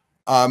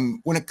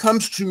 when it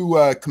comes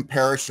to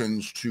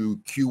comparisons to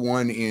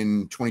Q1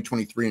 in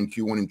 2023 and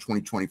Q1 in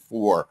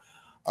 2024,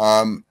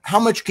 how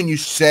much can you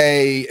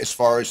say as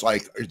far as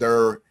like,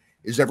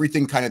 is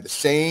everything kind of the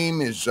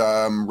same? Is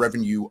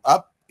revenue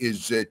up?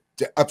 Is it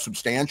up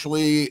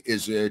substantially?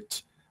 Is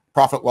it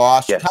profit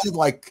loss? Yes. Kind of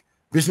like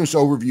business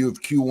overview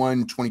of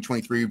Q1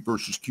 2023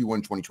 versus Q1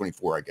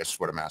 2024, I guess is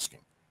what I'm asking.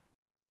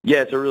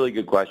 Yeah, it's a really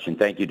good question.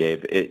 Thank you,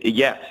 Dave.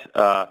 Yes,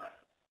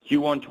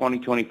 Q1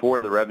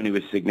 2024, the revenue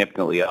is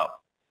significantly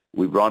up.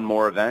 We've run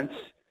more events.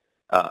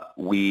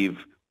 We've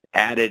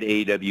added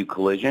AEW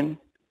Collision,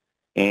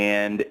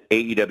 and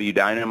AEW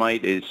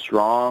Dynamite is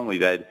strong.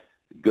 We've had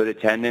good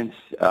attendance,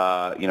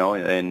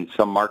 in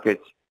some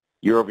markets,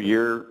 year over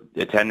year,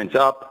 attendance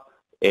up,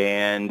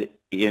 and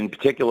in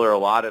particular, a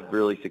lot of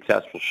really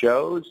successful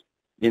shows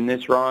in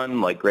this run,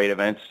 like great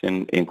events,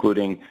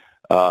 including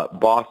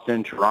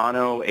Boston,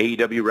 Toronto.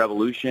 AEW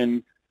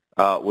Revolution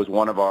was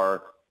one of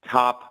our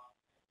top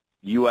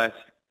U.S.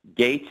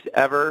 gates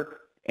ever.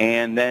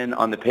 And then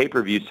on the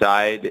pay-per-view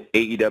side,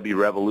 AEW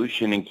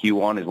Revolution in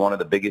Q1 is one of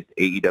the biggest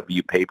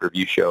AEW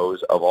pay-per-view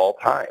shows of all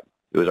time.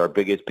 It was our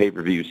biggest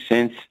pay-per-view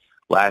since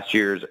last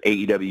year's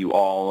AEW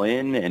All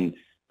In, and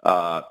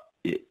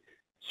it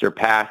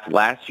surpassed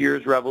last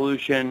year's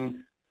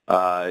Revolution.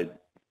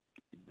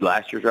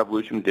 Last year's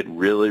Revolution did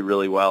really,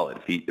 really well.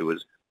 It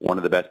was one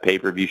of the best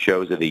pay-per-view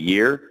shows of the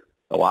year.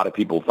 A lot of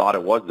people thought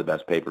it was the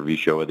best pay-per-view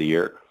show of the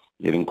year.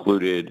 It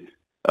included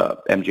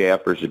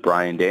MJF versus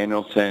Bryan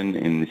Danielson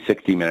in the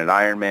 60-minute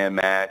Iron Man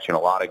match and a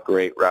lot of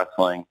great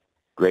wrestling.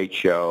 Great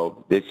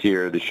show. This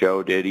year, the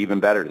show did even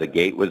better. The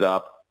gate was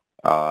up,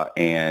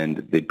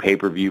 and the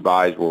pay-per-view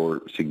buys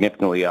were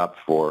significantly up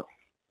for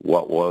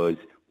what was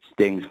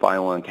Sting's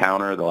final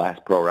encounter, the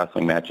last pro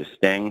wrestling match of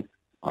Sting.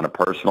 On a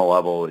personal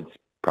level, it's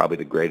probably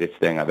the greatest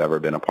thing I've ever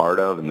been a part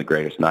of and the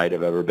greatest night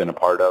I've ever been a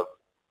part of.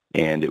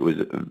 And it was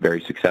a very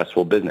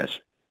successful business.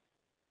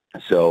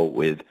 So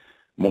with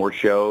more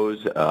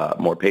shows,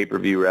 more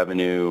pay-per-view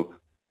revenue,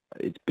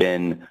 it's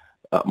been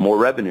more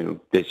revenue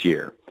this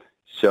year.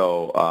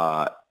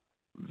 So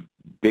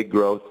big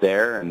growth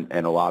there and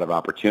a lot of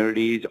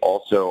opportunities.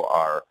 Also,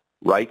 our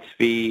rights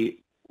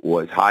fee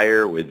was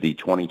higher with the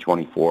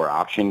 2024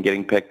 option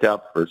getting picked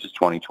up versus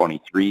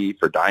 2023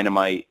 for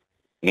Dynamite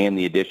and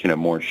the addition of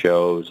more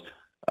shows.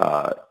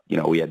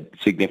 We had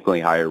significantly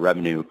higher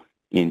revenue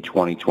in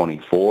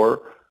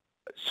 2024.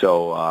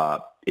 So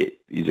it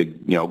is a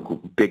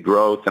big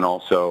growth and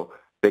also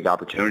big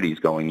opportunities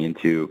going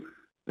into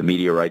the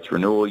media rights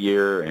renewal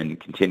year and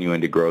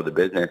continuing to grow the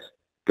business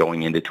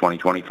going into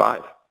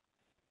 2025.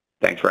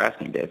 Thanks for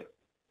asking, Dave.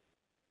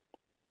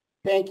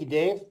 Thank you,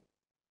 Dave.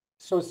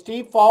 So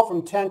Steve Fall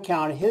from 10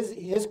 Count,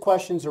 his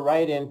questions are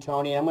write-in,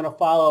 Tony. I'm going to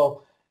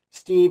follow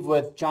Steve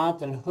with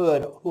Jonathan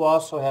Hood, who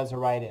also has a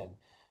write-in.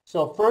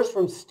 So first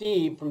from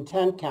Steve from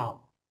 10 Count.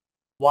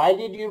 Why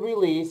did you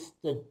release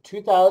the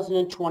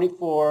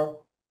 2024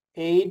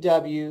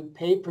 AEW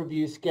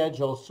pay-per-view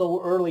schedule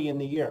so early in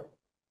the year?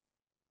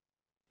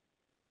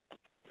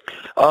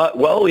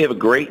 Well, we have a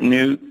great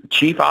new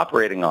chief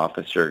operating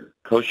officer,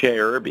 Koshe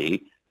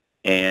Irby,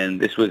 and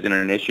this was an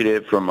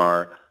initiative from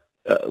our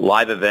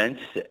live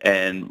events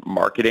and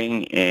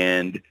marketing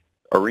and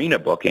arena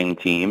booking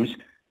teams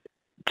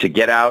to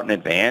get out in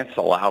advance,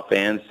 allow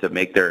fans to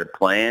make their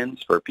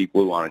plans for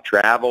people who want to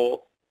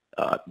travel,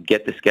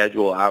 get the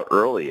schedule out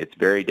early. It's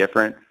very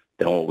different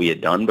than what we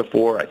had done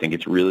before. I think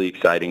it's really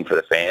exciting for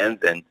the fans,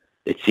 and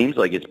it seems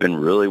like it's been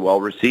really well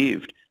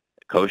received.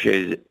 Koshe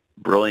is a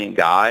brilliant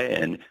guy,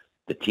 and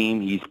the team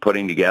he's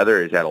putting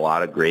together has had a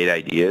lot of great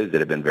ideas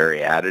that have been very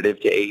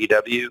additive to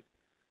AEW,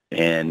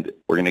 and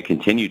we're going to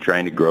continue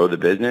trying to grow the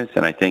business,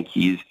 and I think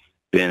he's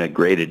been a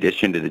great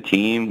addition to the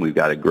team. We've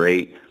got a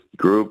great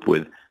group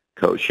with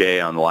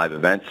Koshe on the live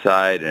event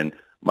side and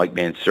Mike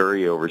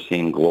Mansuri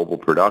overseeing global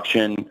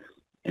production,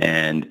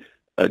 and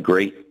a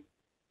great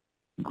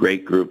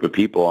group of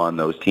people on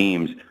those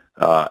teams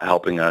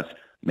helping us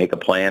make a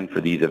plan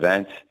for these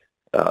events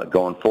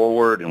going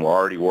forward, and we're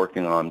already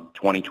working on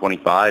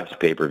 2025's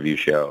pay-per-view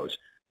shows.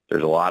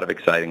 There's a lot of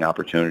exciting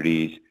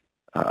opportunities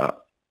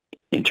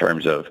in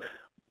terms of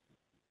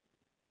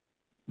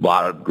a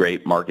lot of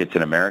great markets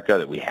in America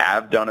that we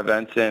have done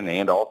events in,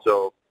 and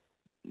also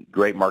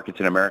great markets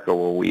in America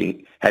where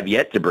we have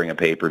yet to bring a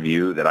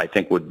pay-per-view that I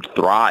think would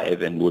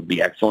thrive and would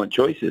be excellent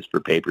choices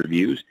for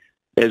pay-per-views,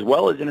 as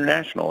well as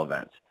international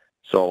events.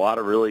 So a lot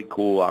of really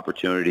cool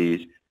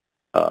opportunities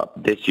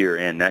this year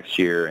and next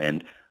year,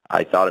 and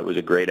I thought it was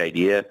a great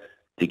idea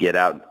to get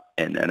out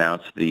and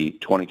announce the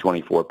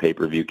 2024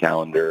 pay-per-view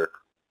calendar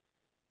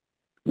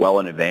well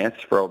in advance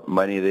for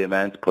many of the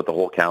events, put the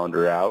whole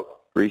calendar out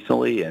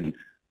recently, and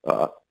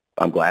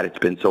I'm glad it's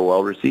been so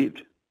well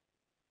received.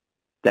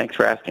 Thanks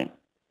for asking.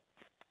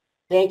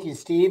 Thank you,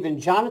 Steve.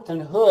 And Jonathan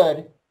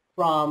Hood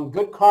from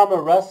Good Karma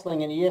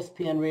Wrestling and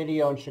ESPN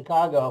Radio in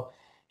Chicago,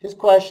 his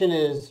question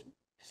is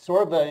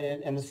sort of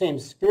in the same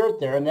spirit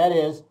there, and that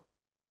is,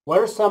 what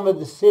are some of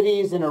the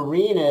cities and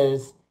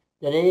arenas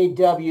that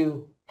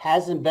AEW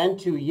hasn't been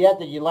to yet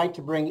that you'd like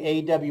to bring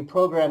AEW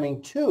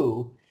programming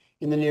to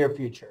in the near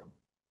future?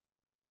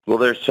 Well,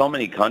 there's so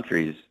many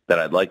countries that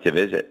I'd like to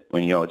visit.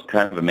 When, it's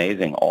kind of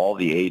amazing. All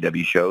the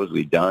AEW shows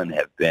we've done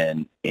have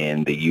been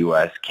in the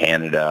U.S.,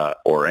 Canada,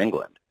 or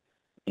England.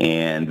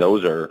 And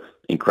those are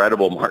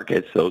incredible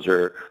markets. Those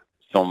are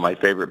some of my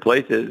favorite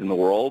places in the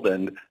world.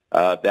 And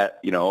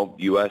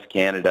U.S.,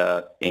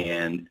 Canada,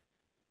 and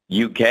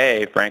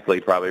UK, frankly,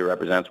 probably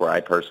represents where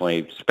I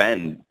personally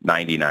spend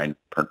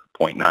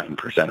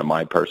 99.9% of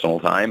my personal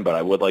time. But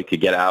I would like to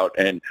get out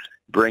and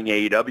bring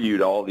AEW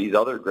to all these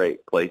other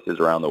great places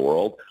around the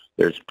world.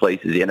 There's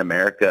places in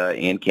America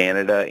and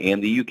Canada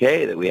and the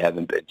UK that we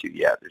haven't been to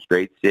yet. There's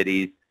great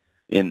cities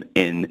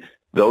in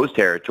those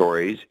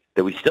territories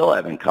that we still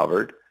haven't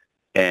covered.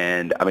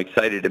 And I'm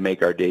excited to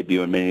make our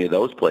debut in many of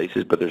those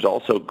places, but there's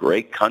also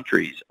great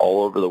countries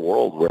all over the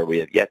world where we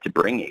have yet to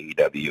bring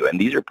AEW. And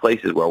these are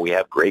places where we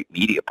have great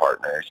media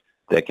partners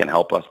that can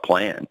help us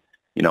plan.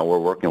 We're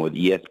working with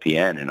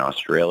ESPN in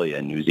Australia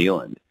and New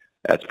Zealand.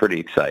 That's pretty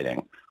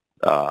exciting.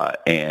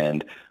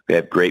 And we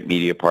have great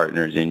media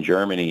partners in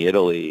Germany,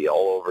 Italy,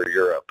 all over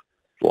Europe.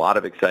 A lot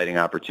of exciting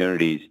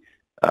opportunities.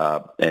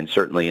 And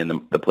certainly in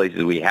the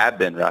places we have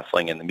been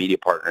wrestling and the media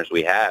partners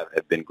we have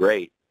been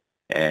great.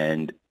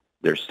 And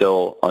there's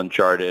still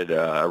uncharted,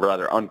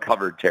 rather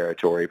uncovered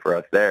territory for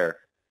us there.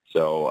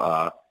 So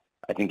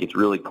I think it's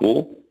really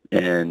cool,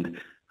 and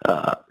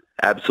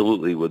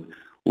absolutely would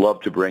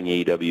love to bring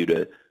AEW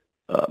to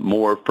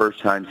more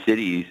first-time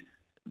cities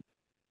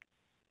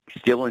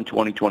still in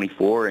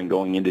 2024 and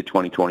going into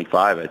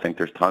 2025. I think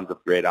there's tons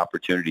of great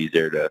opportunities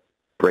there to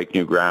break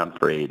new ground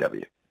for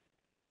AEW.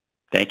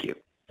 Thank you.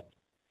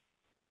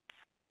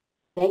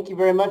 Thank you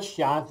very much,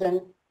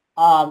 Jonathan.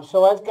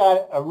 So I've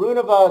got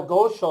Arunava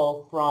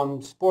Ghoshal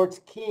from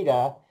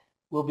Sportskeeda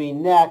will be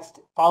next,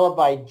 followed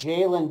by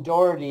Jalen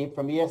Doherty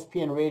from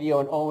ESPN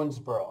Radio in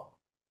Owensboro.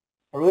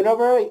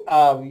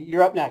 Arunava,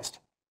 you're up next.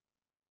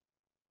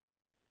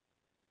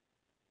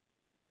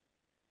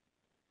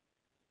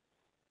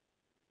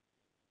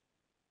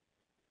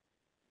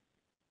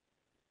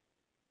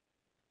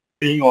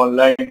 Being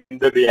online,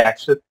 the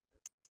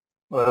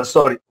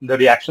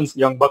reactions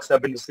Young Bucks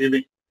have been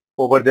receiving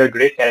over their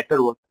great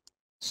character work.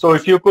 So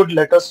if you could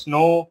let us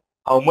know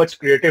how much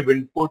creative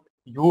input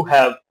you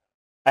have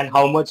and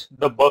how much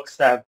the Bucks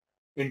have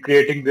in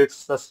creating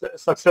this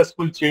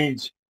successful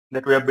change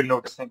that we have been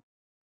noticing.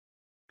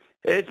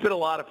 It's been a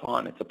lot of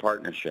fun. It's a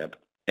partnership,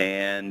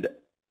 and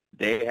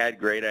they had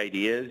great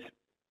ideas.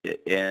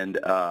 And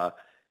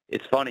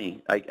it's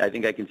funny. I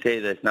think I can say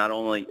this. Not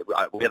only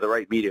we have the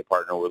right media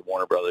partner with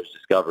Warner Brothers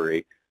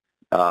Discovery,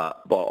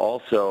 but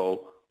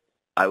also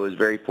I was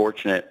very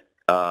fortunate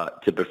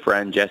to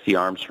befriend Jesse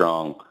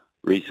Armstrong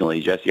recently.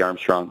 Jesse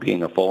Armstrong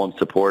being a Fulham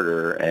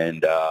supporter,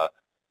 and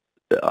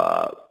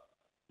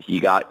he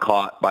got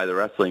caught by the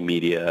wrestling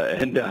media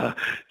and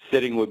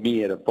sitting with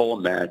me at a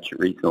Fulham match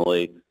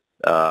recently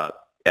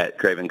at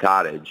Craven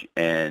Cottage.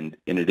 And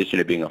in addition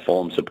to being a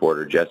Fulham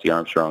supporter, Jesse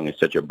Armstrong is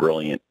such a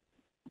brilliant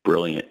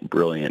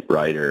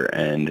writer.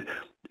 And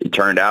it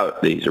turned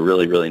out that he's a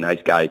really, really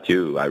nice guy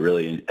too. I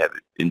really have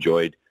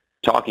enjoyed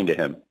talking to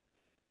him.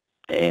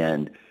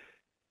 And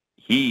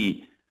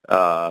he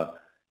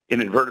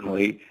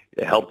inadvertently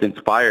helped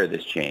inspire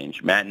this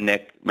change. Matt and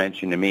Nick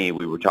mentioned to me,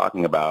 we were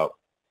talking about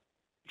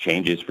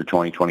changes for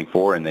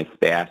 2024, and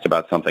they asked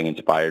about something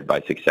inspired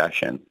by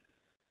Succession.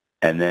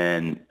 And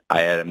then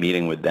I had a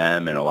meeting with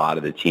them and a lot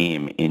of the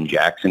team in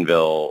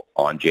Jacksonville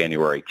on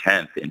January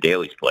 10th in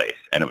Daly's Place.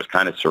 And it was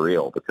kind of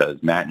surreal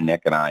because Matt and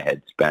Nick and I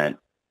had spent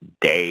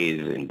days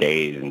and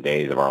days and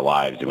days of our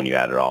lives, when you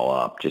add it all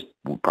up, just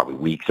probably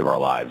weeks of our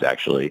lives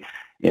actually,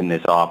 in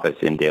this office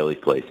in Daly's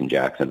Place in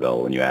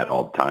Jacksonville, when you add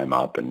all the time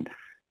up, and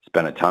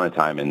spent a ton of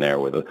time in there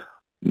with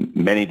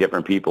many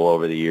different people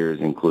over the years,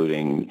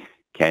 including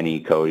Kenny,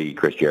 Cody,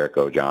 Chris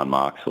Jericho, John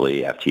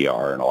Moxley,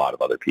 FTR, and a lot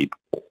of other people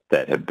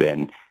that have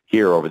been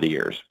here over the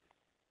years.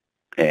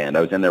 And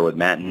I was in there with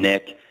Matt and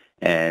Nick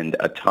and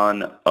a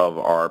ton of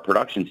our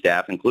production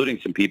staff, including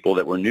some people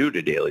that were new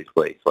to Daly's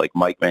Place, like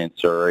Mike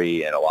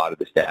Mansuri and a lot of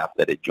the staff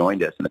that had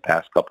joined us in the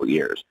past couple of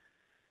years.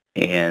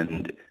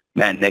 And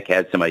Matt and Nick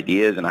had some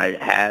ideas, and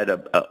I had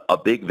a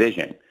big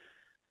vision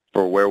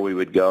for where we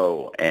would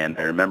go. And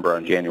I remember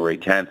on January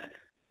 10th,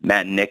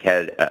 Matt and Nick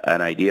had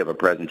an idea of a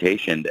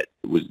presentation that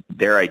was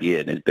their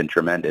idea and has been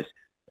tremendous,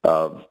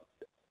 of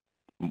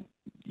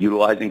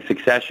utilizing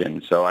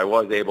Succession. So I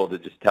was able to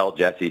just tell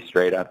Jesse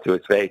straight up to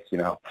his face,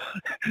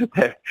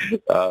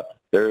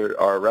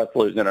 there are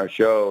wrestlers in our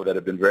show that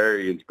have been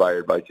very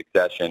inspired by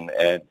Succession,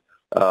 and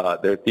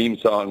Their theme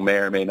song may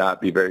or may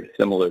not be very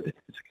similar to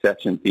the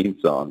Succession theme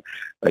song.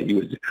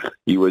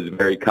 He was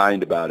very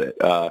kind about it.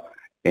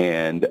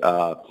 And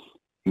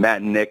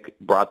Matt and Nick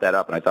brought that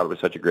up, and I thought it was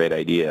such a great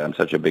idea. I'm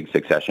such a big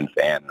Succession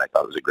fan, and I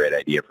thought it was a great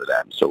idea for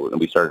them. So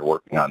we started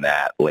working on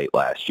that late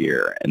last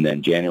year. And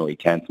then January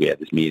 10th, we had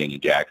this meeting in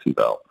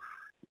Jacksonville.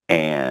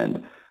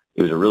 And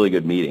it was a really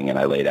good meeting, and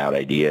I laid out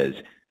ideas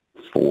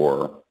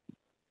for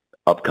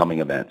upcoming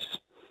events.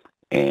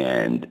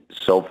 And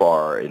so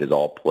far, it has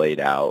all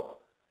played out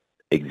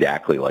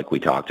exactly like we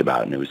talked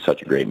about, and it was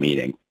such a great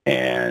meeting.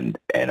 And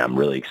I'm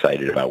really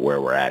excited about where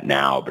we're at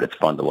now, but it's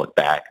fun to look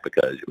back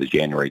because it was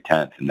January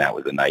 10th, and that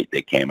was the night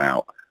they came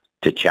out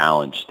to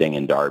challenge Sting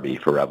and Darby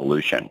for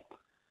Revolution.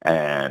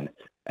 And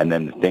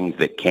then the things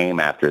that came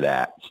after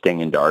that,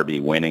 Sting and Darby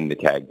winning the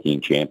tag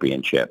team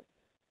championship,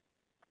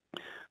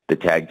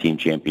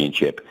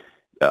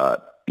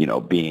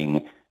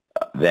 being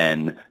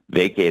then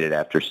vacated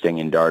after Sting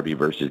and Darby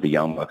versus the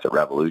Young Bucks at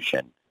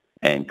Revolution,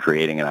 and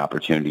creating an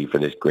opportunity for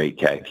this great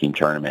tag team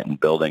tournament and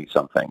building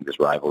something, this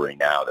rivalry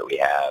now that we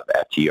have,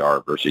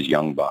 FTR versus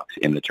Young Bucks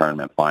in the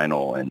tournament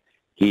final, and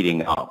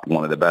heating up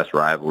one of the best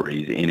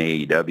rivalries in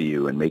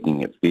AEW and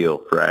making it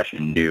feel fresh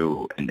and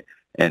new,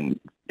 and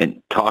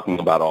talking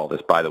about all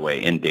this, by the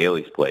way, in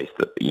Daly's place,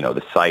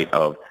 the site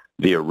of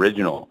the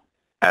original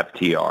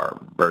FTR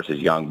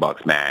versus Young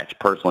Bucks match.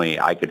 Personally,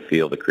 I could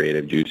feel the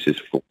creative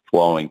juices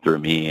flowing through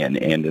me and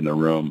in the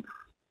room.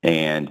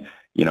 And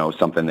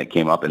something that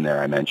came up in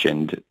there, I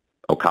mentioned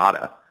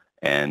Okada,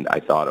 and I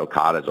thought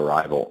Okada's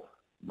arrival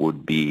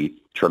would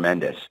be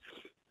tremendous.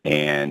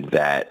 And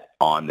that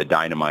on the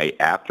Dynamite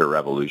after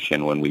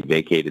Revolution, when we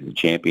vacated the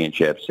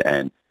championships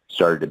and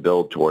started to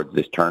build towards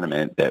this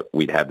tournament, that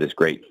we'd have this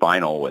great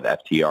final with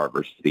FTR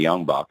versus the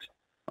Young Bucks.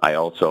 I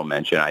also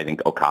mentioned, I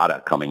think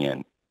Okada coming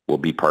in will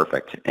be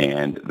perfect,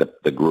 and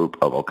the group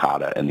of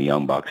Okada and the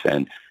Young Bucks,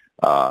 and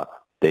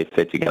they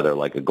fit together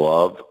like a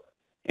glove.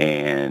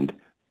 And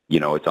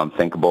it's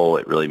unthinkable.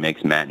 It really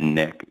makes Matt and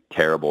Nick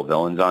terrible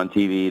villains on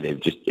TV. They've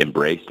just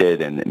embraced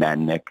it, and Matt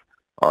and Nick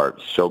are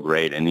so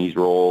great in these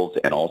roles,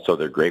 and also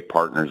they're great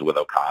partners with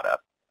Okada.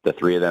 The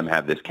three of them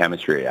have this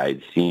chemistry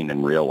I'd seen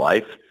in real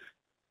life,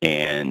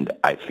 and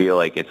I feel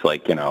like it's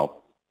like,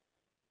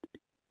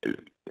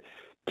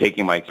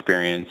 taking my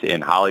experience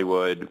in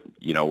Hollywood,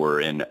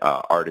 we're in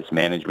artist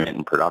management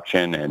and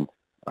production, and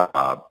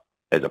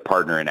as a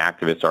partner in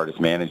activist artist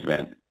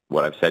management,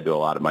 what I've said to a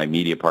lot of my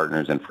media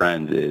partners and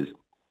friends is,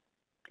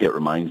 it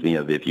reminds me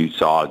of if you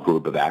saw a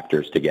group of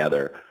actors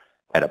together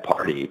at a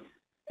party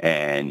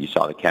and you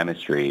saw the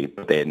chemistry,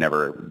 but they had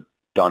never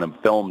done a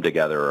film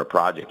together or a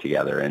project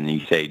together, and you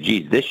say,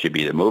 geez, this should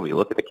be the movie.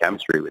 Look at the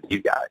chemistry with you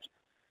guys.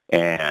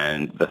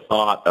 And the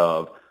thought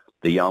of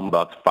the Young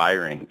Bucks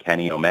firing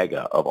Kenny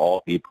Omega, of all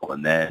people,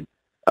 and then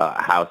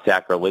how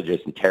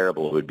sacrilegious and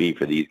terrible it would be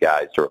for these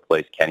guys to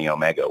replace Kenny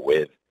Omega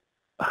with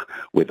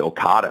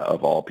Okada,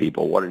 of all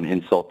people. What an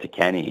insult to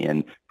Kenny.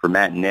 And for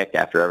Matt and Nick,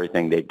 after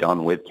everything they've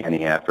done with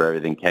Kenny, after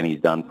everything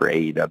Kenny's done for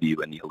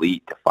AEW and the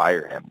Elite, to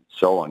fire him,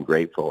 so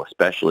ungrateful,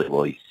 especially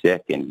while he's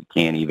sick and he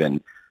can't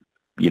even,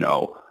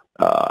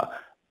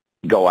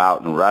 go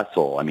out and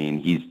wrestle. I mean,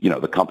 he's,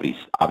 the company's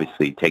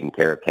obviously taking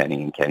care of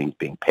Kenny, and Kenny's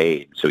being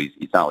paid. So he's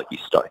not like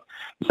he's stuck.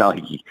 It's not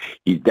like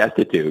he's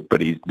destitute, but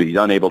he's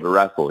unable to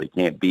wrestle. He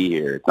can't be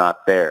here. It's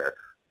not fair.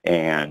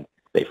 And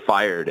they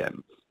fired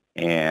him.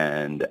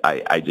 And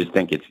I just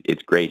think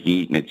it's great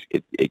heat, and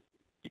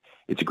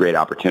it's a great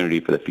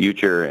opportunity for the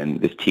future.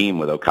 And this team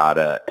with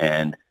Okada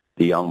and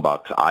the Young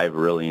Bucks, I've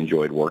really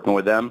enjoyed working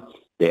with them.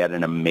 They had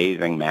an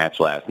amazing match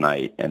last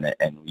night, and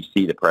you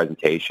see the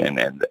presentation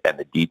and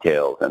the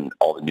details and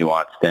all the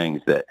nuanced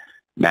things that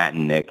Matt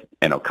and Nick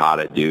and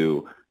Okada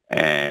do.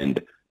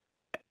 And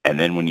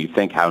then when you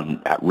think how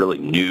really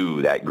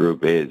new that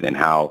group is and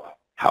how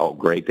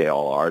great they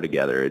all are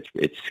together,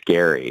 it's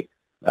scary.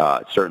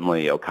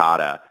 Certainly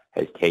Okada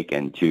has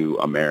taken to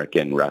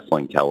American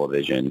wrestling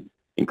television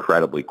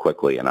incredibly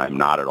quickly, and I'm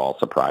not at all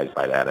surprised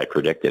by that. I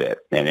predicted it.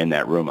 And in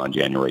that room on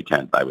January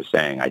 10th, I was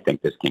saying, I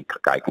think this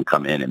guy can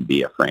come in and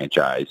be a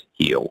franchise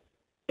heel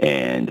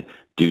and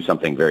do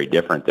something very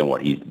different than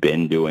what he's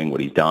been doing,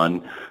 what he's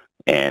done.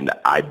 And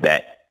I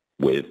bet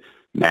with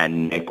Matt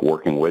and Nick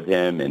working with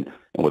him and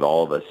with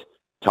all of us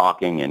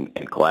talking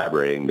and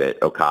collaborating,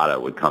 that Okada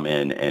would come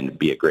in and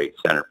be a great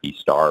centerpiece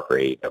star for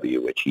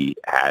AEW, which he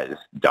has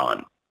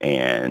done.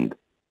 And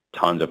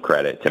tons of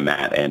credit to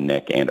Matt and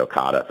Nick and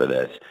Okada for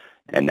this.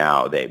 And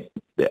now they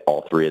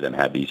all three of them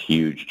have these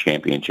huge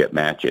championship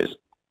matches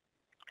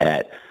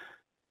at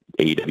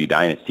AEW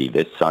Dynasty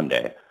this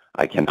Sunday.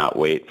 I cannot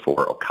wait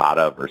for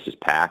Okada versus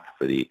Pac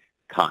for the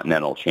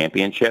Continental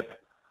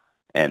Championship.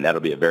 And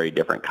that'll be a very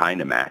different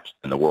kind of match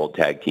than the World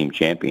Tag Team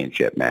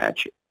Championship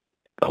match,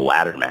 the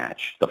ladder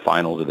match, the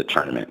finals of the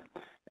tournament,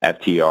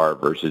 FTR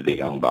versus the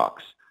Young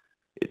Bucks.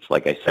 It's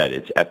like I said,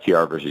 it's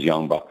FTR versus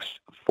Young Bucks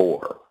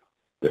 4.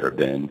 There have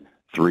been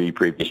 3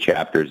 previous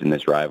chapters in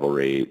this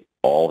rivalry.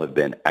 All have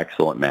been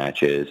excellent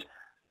matches,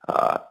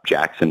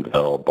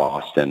 Jacksonville,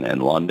 Boston,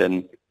 and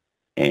London.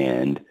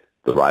 And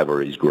the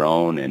rivalry's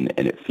grown, and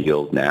it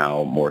feels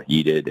now more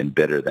heated and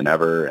bitter than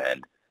ever.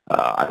 And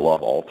I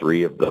love all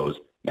three of those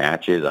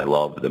matches. I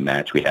love the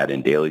match we had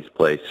in Daly's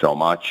place so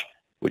much,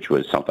 which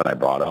was something I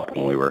brought up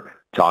when we were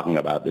talking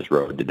about this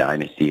road to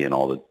Dynasty and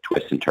all the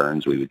twists and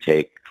turns we would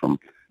take from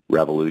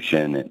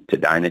Revolution to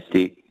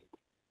Dynasty.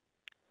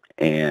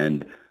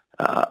 And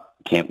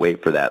can't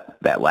wait for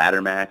that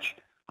ladder match.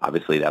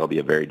 Obviously, that'll be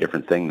a very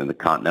different thing than the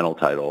Continental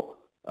title.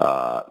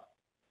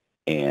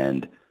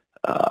 And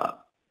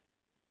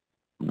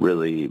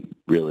really,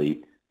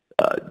 really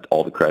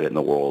all the credit in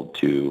the world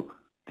to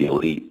the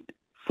Elite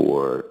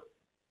for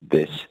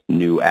this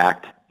new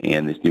act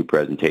and this new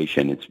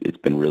presentation. It's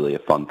been really a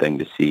fun thing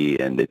to see,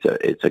 and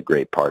it's a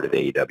great part of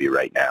AEW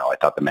right now. I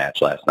thought the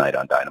match last night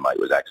on Dynamite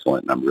was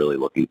excellent, and I'm really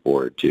looking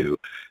forward to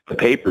the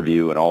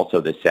pay-per-view, and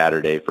also this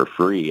Saturday for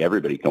free.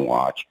 Everybody can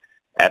watch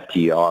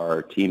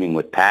FTR teaming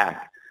with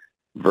PAC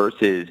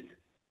versus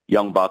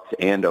Young Bucks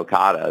and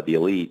Okada, the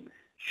Elite.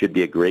 Should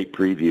be a great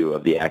preview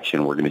of the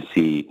action we're going to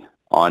see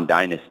on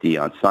Dynasty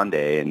on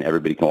Sunday, and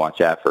everybody can watch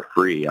that for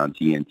free on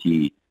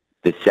TNT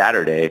this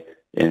Saturday,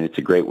 and it's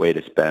a great way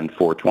to spend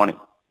 $420.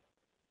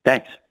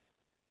 Thanks.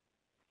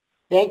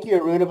 Thank you,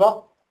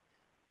 Arunava.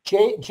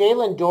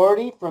 Jalen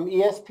Doherty from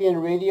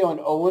ESPN Radio in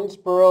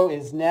Owensboro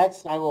is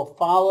next. I will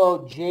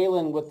follow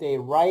Jalen with a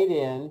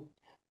write-in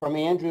from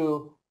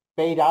Andrew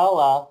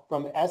Baidala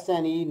from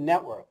SNE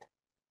Network.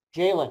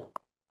 Jalen.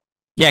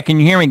 Yeah, can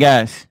you hear me,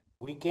 guys?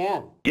 We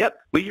can. Yep,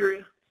 we hear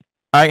you.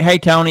 All right, hey,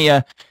 Tony.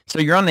 So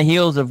you're on the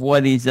heels of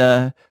what is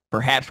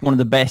perhaps one of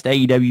the best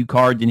AEW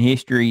cards in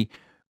history,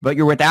 but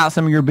you're without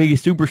some of your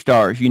biggest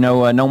superstars. You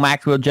know, no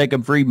Maxwell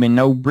Jacob Friedman,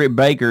 no Britt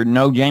Baker,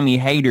 no Jamie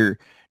Hayter,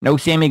 no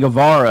Sammy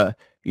Guevara.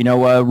 You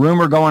know,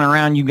 rumor going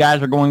around you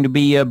guys are going to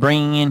be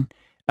bringing in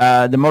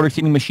the Motor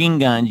City Machine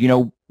Guns. You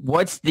know,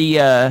 what's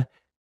the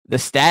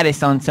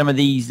status on some of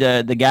these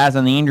the guys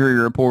on the injury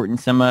report and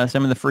some of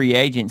the free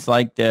agents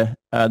like the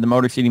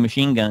Motor City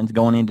Machine Guns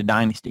going into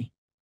Dynasty?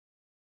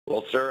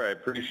 Well, sir, I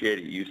appreciate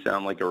it. You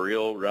sound like a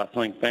real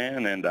wrestling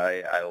fan, and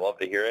I love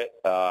to hear it.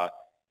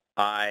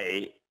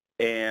 I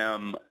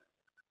am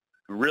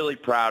really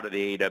proud of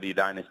the AEW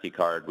Dynasty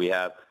card. We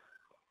have,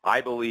 I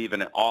believe,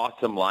 an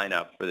awesome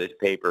lineup for this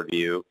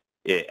pay-per-view.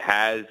 It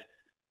has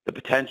the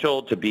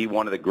potential to be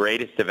one of the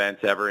greatest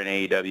events ever in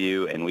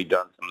AEW, and we've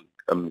done some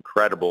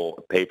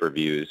incredible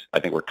pay-per-views. I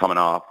think we're coming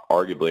off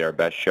arguably our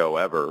best show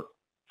ever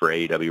for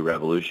AEW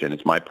Revolution.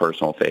 It's my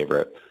personal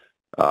favorite.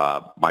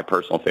 My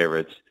personal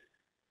favorites,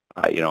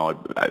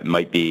 it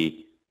might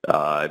be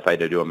if I had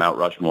to do a Mount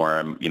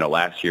Rushmore,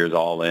 last year's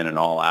All In and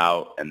All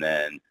Out, and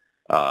then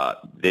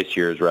this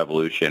year's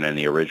Revolution and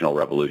the original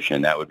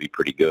Revolution. That would be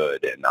pretty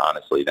good. And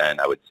honestly, then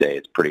I would say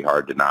it's pretty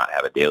hard to not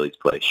have a Daly's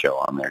Place show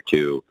on there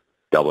too.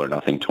 Double or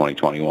Nothing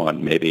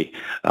 2021 maybe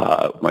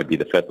might be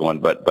the fifth one,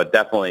 but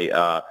definitely.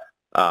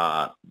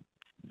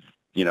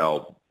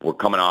 We're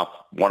coming off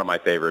one of my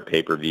favorite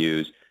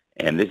pay-per-views,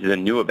 and this is a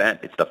new event.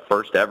 It's the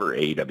first ever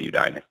AEW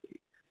Dynasty.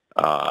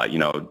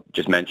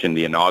 Just mentioned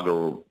the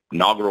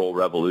inaugural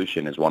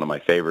Revolution is one of my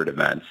favorite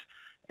events,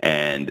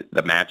 and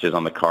the matches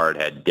on the card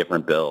had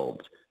different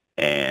builds,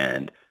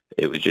 and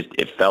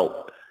it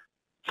felt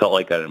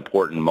like an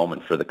important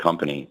moment for the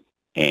company,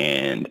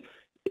 and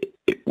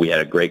we had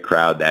a great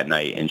crowd that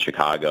night in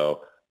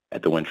Chicago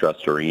at the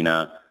Wintrust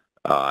Arena.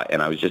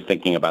 And I was just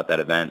thinking about that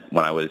event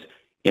when I was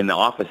in the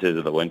offices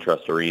of the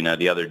Wintrust Arena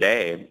the other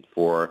day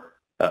for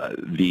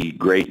the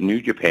great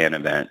New Japan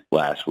event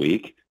last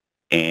week,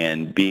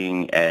 and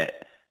being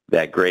at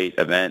that great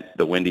event,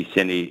 the Windy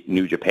City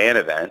New Japan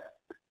event,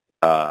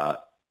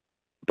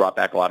 brought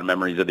back a lot of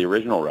memories of the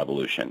original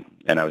Revolution.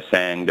 And I was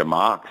saying to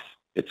Mox,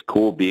 it's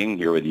cool being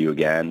here with you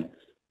again,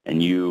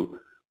 and you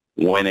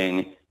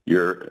winning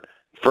your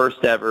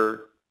first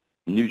ever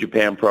New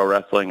Japan Pro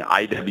Wrestling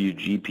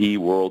IWGP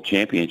World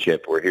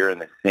Championship. We're here in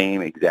the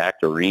same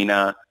exact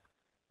arena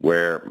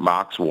where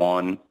Mox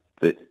won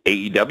the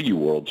AEW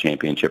World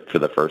Championship for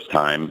the first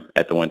time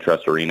at the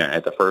Wintrust Arena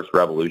at the first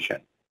Revolution.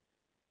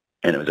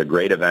 And it was a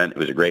great event. It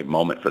was a great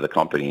moment for the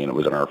company, and it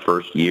was in our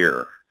first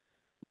year.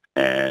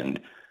 And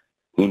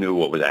who knew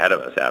what was ahead of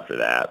us after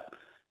that?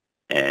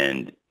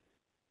 And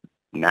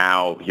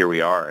now here we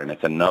are, and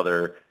it's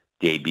another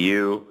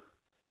debut.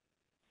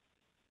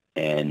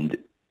 And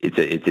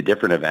it's a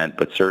different event,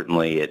 but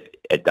certainly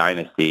at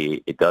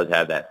Dynasty, it does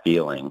have that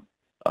feeling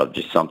of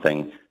just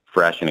something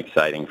fresh and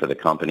exciting for the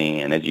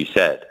company. And as you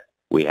said,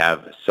 we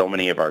have so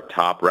many of our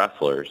top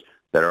wrestlers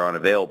that are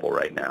unavailable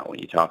right now. When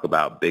you talk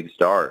about big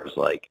stars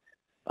like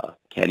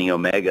Kenny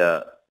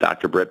Omega,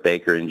 Dr. Britt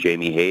Baker, and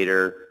Jamie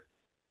Hayter,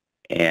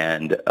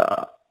 and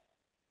of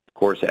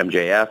course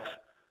MJF,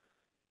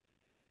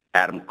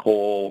 Adam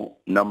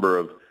Cole, number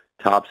of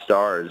top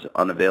stars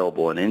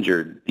unavailable and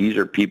injured. These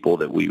are people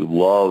that we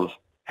love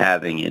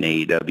having in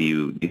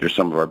AEW. These are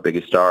some of our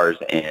biggest stars,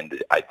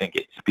 and I think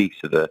it speaks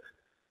to the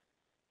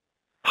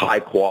high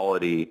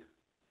quality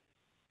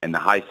and the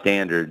high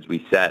standards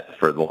we set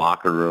for the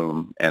locker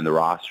room and the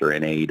roster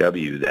in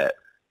AEW, that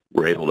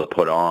we're able to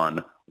put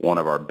on one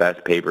of our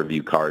best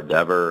pay-per-view cards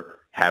ever,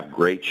 have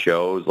great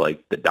shows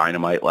like the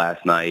Dynamite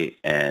last night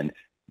and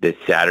this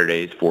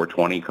Saturday's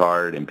 420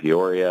 card in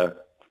Peoria,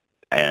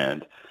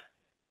 and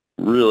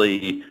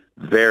really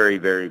very,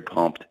 very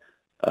pumped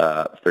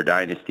for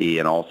Dynasty.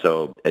 And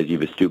also, as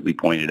you've astutely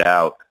pointed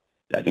out,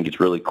 I think it's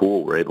really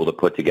cool. We're able to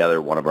put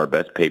together one of our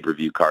best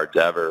pay-per-view cards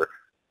ever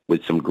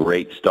with some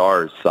great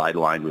stars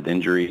sidelined with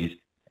injuries.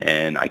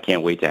 And I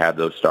can't wait to have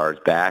those stars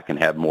back and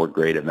have more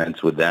great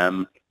events with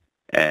them.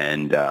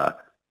 And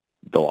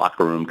the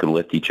locker room can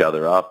lift each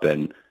other up,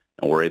 and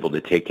we're able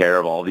to take care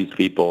of all these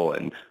people,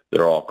 and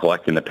they're all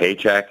collecting the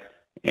paycheck.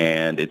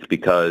 And it's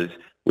because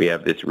we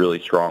have this really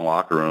strong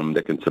locker room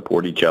that can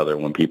support each other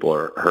when people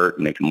are hurt,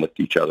 and they can lift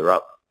each other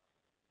up.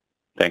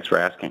 Thanks for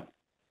asking.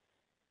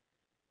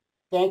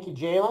 Thank you,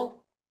 Jalen.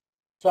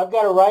 So I've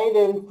got a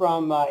write-in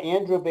from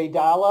Andrew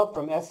Baydala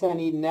from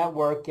SNE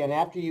Network, and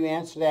after you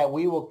answer that,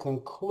 we will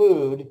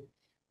conclude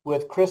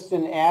with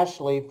Kristen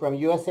Ashley from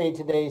USA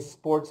Today's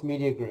Sports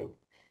Media Group.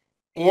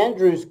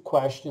 Andrew's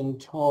question,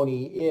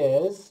 Tony,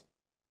 is,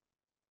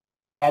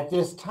 at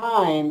this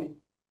time,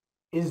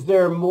 is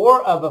there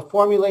more of a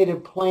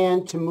formulated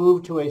plan to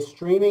move to a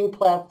streaming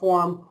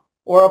platform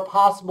or a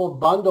possible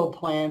bundle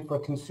plan for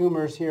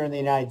consumers here in the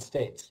United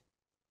States?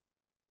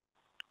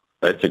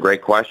 That's a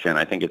great question.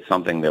 I think it's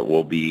something that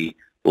we'll be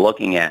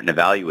looking at and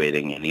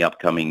evaluating in the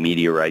upcoming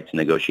media rights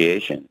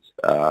negotiations.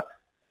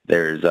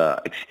 There's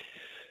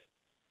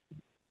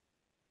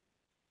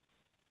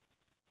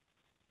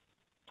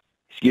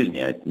excuse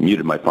me, I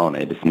muted my phone. I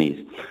had to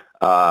sneeze.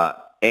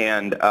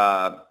 And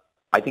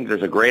I think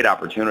there's a great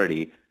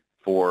opportunity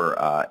for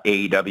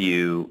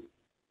AEW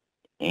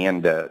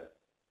and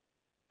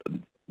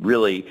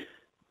really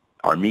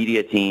our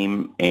media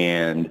team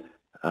and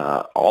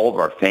all of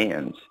our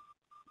fans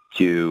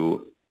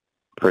to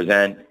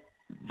present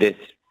this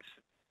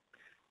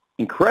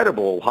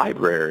incredible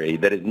library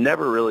that has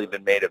never really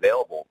been made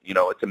available. You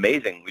know, it's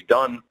amazing. We've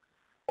done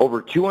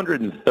over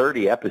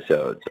 230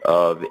 episodes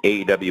of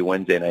AEW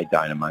Wednesday Night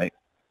Dynamite.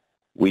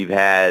 We've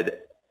had,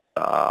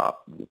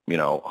 you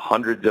know,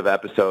 hundreds of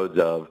episodes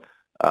of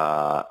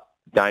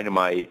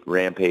Dynamite,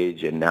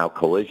 Rampage, and now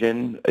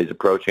Collision is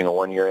approaching a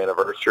one-year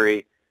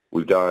anniversary.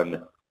 We've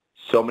done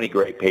so many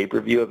great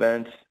pay-per-view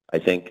events. I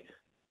think,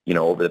 you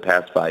know, over the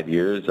past 5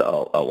 years,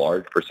 a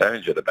large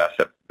percentage of the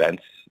best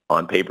events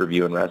on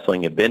pay-per-view in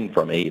wrestling have been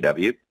from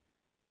AEW.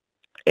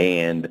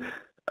 And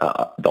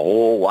the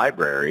whole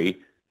library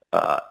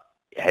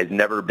has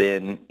never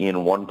been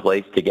in one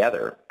place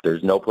together.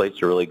 There's no place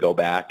to really go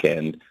back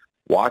and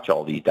watch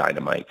all these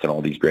Dynamites and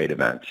all these great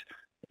events.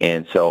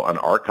 And so an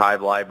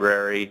archive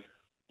library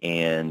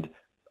and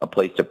a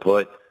place to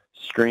put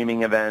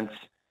streaming events,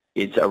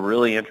 it's a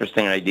really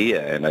interesting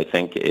idea. And I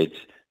think it's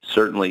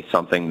certainly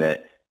something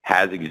that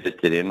has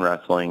existed in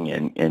wrestling,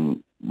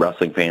 and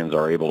wrestling fans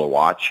are able to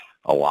watch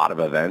a lot of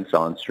events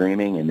on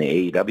streaming, and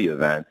the AEW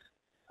events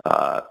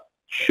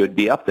should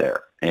be up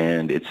there.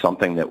 And it's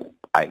something that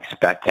I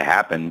expect to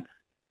happen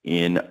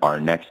in our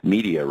next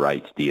media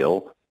rights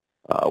deal.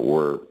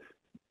 We're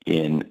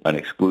in an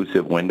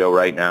exclusive window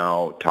right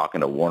now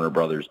talking to Warner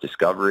Brothers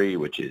Discovery,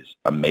 which is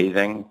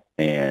amazing.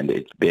 And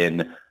it's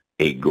been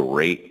a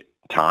great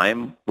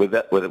time with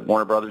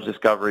Warner Brothers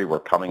Discovery. We're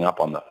coming up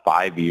on the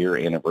 5-year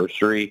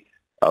anniversary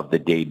of the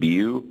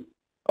debut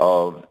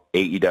of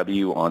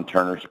AEW on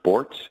Turner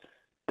Sports.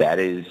 That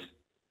is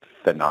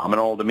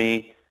phenomenal to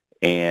me,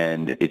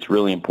 and it's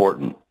really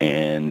important.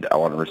 And I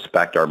want to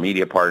respect our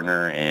media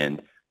partner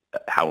and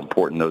how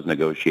important those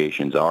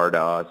negotiations are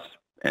to us.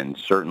 And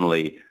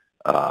certainly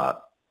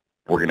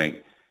we're going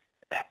to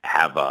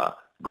have a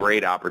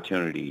great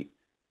opportunity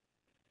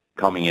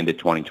coming into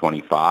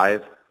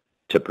 2025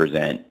 to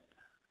present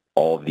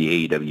all of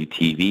the AEW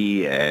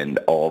TV and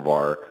all of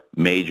our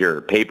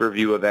major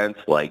pay-per-view events,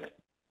 like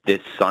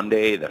this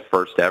Sunday, the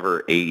first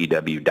ever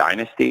AEW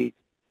Dynasty,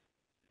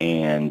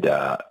 and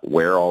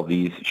where all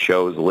these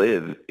shows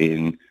live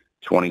in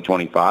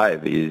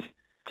 2025 is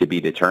to be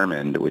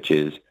determined, which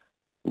is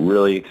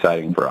really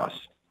exciting for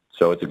us.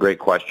 So it's a great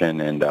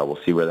question, and we'll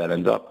see where that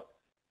ends up.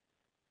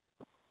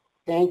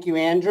 Thank you,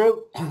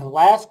 Andrew.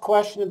 Last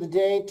question of the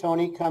day,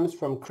 Tony, comes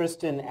from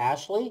Kristen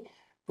Ashley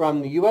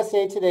from the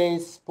USA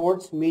Today's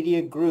Sports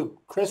Media Group.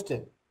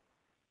 Kristen.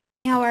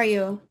 How are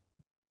you?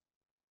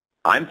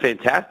 I'm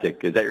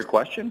fantastic. Is that your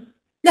question?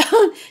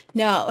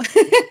 No.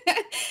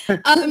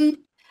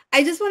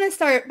 I just want to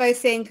start by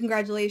saying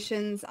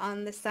congratulations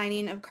on the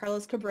signing of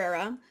Carlos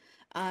Cabrera.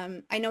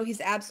 I know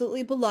he's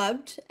absolutely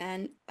beloved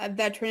and a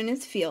veteran in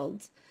his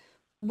field.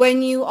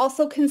 When you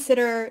also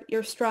consider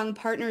your strong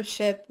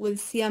partnership with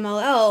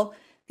CMLL,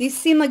 these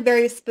seem like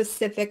very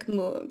specific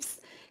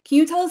moves. Can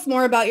you tell us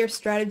more about your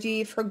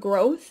strategy for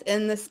growth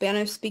in the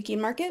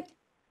Spanish-speaking market?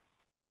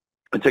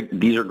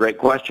 These are great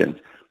questions.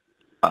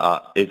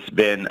 It's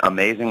been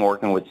amazing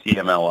working with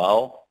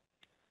CMLL.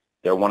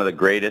 They're one of the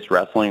greatest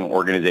wrestling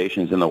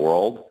organizations in the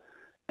world.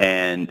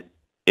 And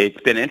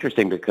it's been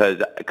interesting because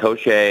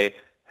Koshé,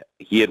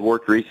 he had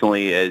worked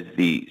recently as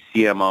the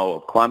CMO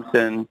of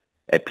Clemson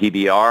at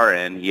PBR,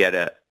 and he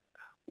had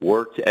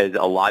worked as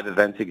a live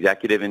events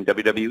executive in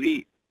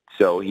WWE.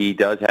 so he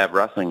does have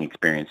wrestling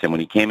experience. And when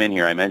he came in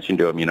here, I mentioned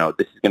to him,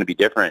 this is going to be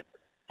different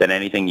than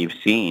anything you've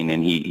seen.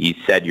 And he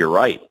said, you're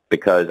right,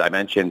 because I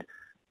mentioned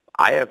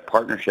I have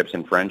partnerships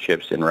and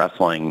friendships in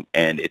wrestling,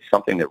 and it's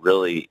something that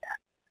really,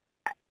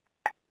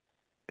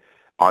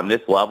 on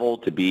this level,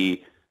 to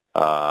be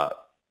an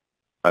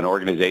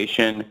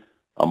organization,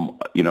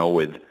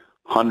 with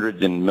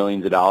hundreds and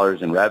millions of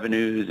dollars in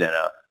revenues and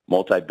a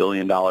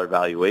multi-billion-dollar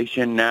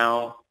valuation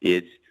now,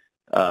 it's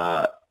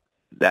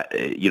that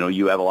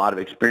you have a lot of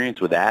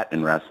experience with that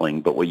in wrestling,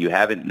 but what you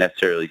haven't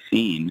necessarily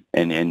seen,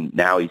 and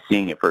now he's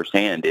seeing it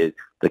firsthand, is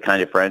the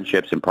kind of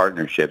friendships and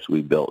partnerships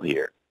we built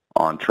here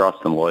on trust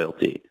and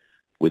loyalty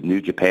with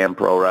New Japan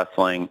Pro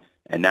Wrestling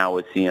and now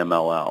with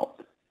CMLL.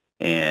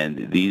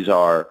 And these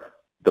are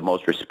the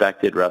most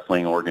respected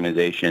wrestling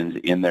organizations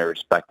in their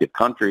respective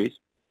countries.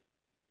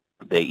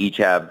 They each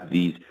have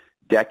these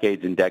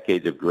decades and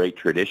decades of great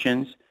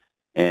traditions,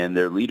 and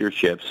their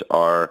leaderships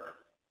are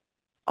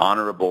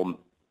honorable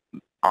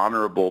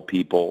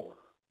people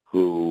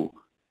who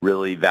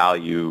really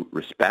value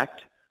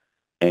respect,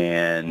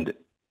 and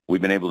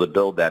we've been able to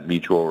build that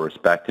mutual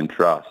respect and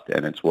trust,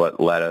 and it's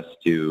what led us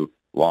to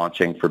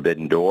launching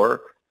Forbidden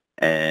Door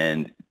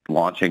and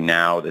launching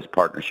now this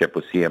partnership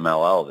with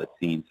CMLL that's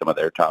seen some of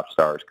their top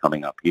stars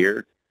coming up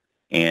here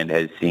and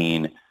has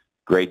seen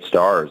great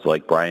stars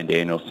like Bryan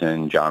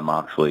Danielson, Jon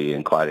Moxley,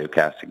 and Claudio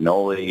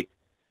Castagnoli,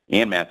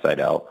 and Matt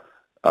Sydal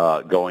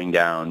going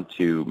down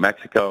to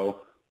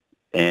Mexico.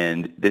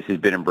 And this has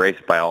been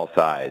embraced by all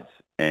sides.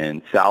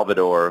 And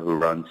Salvador, who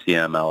runs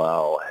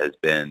CMLL, has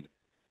been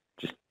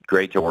just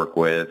great to work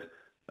with.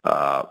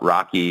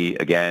 Rocky,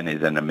 again,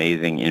 is an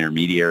amazing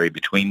intermediary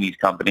between these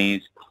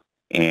companies.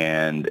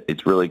 And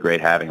it's really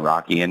great having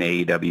Rocky in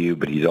AEW,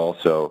 but he's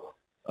also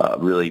a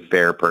really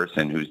fair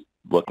person who's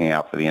looking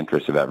out for the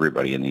interests of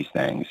everybody in these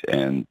things.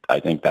 And I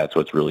think that's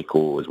what's really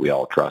cool, is we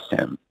all trust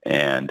him.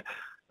 And,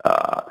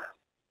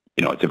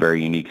 it's a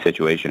very unique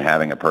situation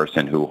having a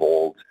person who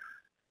holds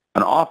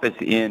an office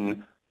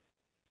in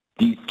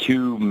these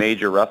two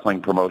major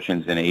wrestling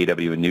promotions in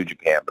AEW and New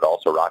Japan, but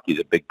also Rocky's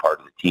a big part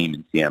of the team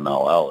in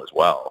CMLL as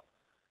well.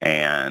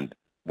 And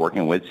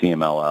working with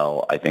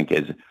CMLL, I think,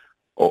 has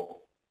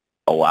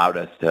allowed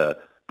us to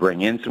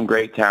bring in some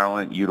great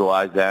talent,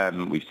 utilize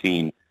them. We've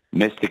seen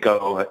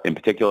Mystico, in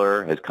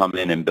particular, has come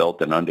in and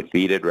built an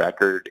undefeated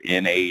record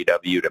in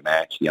AEW to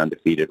match the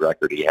undefeated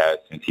record he has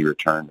since he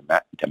returned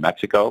to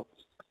Mexico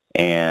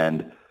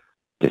and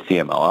to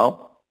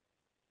CMLL.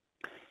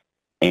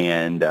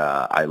 And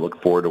I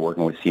look forward to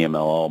working with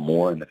CMLL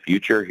more in the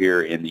future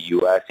here in the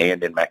U.S.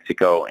 and in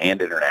Mexico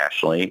and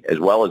internationally, as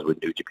well as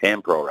with New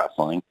Japan Pro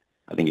Wrestling.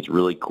 I think it's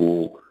really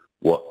cool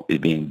what is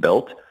being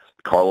built.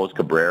 Carlos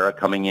Cabrera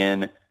coming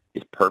in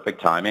is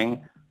perfect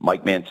timing.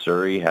 Mike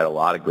Mansuri had a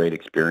lot of great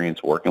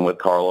experience working with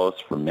Carlos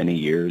for many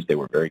years. They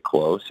were very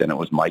close, and it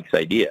was Mike's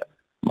idea.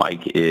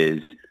 Mike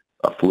is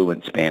a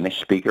fluent Spanish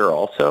speaker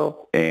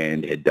also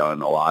and had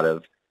done a lot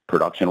of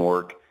production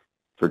work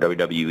for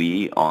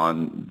WWE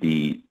on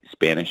the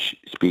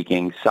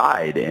Spanish-speaking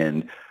side,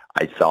 and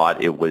I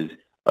thought it was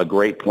a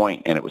great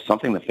point, and it was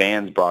something the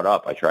fans brought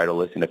up. I try to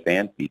listen to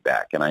fan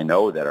feedback, and I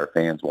know that our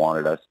fans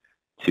wanted us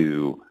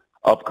to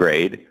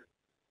upgrade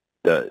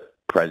the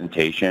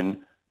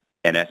presentation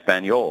in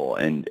Espanol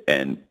and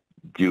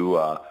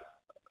do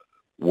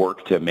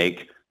work to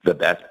make the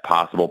best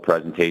possible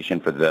presentation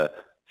for the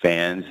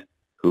fans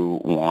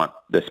who want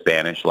the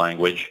Spanish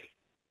language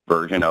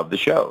version of the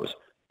shows.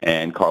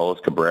 And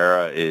Carlos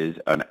Cabrera is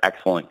an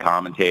excellent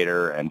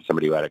commentator and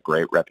somebody who had a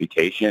great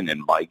reputation,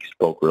 and Mike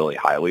spoke really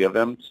highly of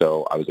him.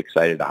 So I was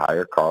excited to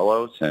hire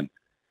Carlos, and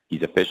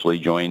he's officially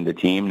joined the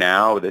team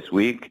now this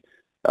week,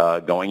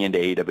 going into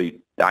AEW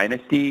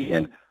Dynasty.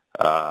 And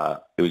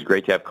it was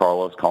great to have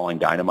Carlos calling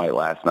Dynamite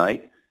last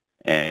night.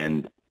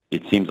 And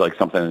it seems like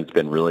something that's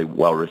been really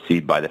well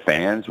received by the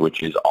fans,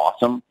 which is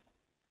awesome.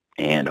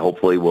 And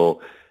hopefully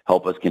will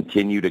help us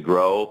continue to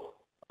grow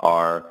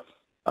our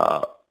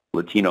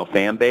Latino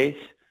fan base.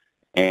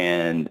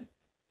 And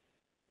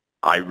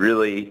I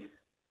really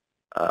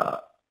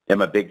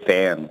am a big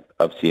fan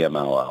of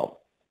CMLL.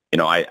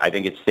 I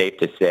think it's safe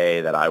to say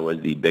that I was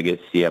the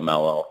biggest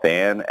CMLL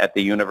fan at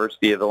the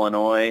University of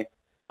Illinois,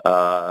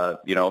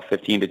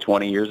 15 to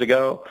 20 years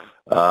ago.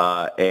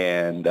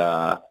 And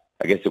I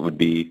guess it would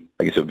be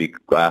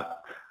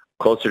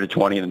closer to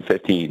 20 than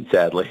 15,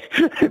 sadly.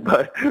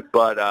 but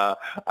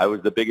I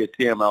was the biggest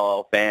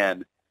CMLL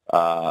fan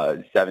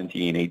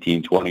 17,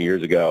 18, 20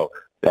 years ago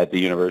at the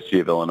University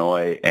of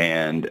Illinois,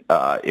 and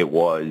it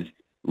was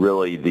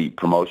really the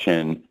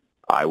promotion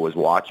I was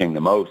watching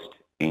the most.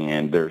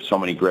 And there's so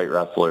many great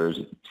wrestlers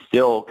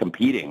still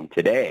competing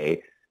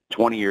today,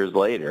 20 years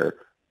later,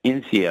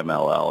 in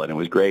CMLL, and it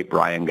was great.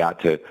 Brian got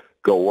to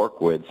go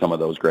work with some of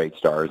those great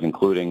stars,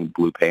 including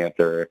Blue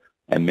Panther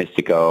and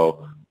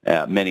Mystico,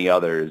 many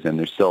others, and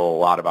there's still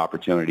a lot of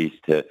opportunities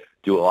to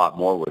do a lot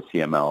more with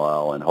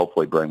CMLL and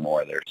hopefully bring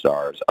more of their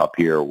stars up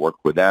here, work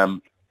with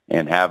them,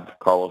 and have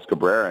Carlos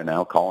Cabrera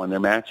now calling their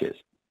matches.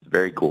 It's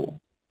very cool.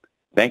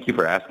 Thank you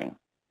for asking.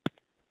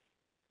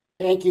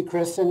 Thank you,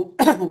 Kristen.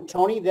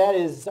 Tony, that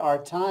is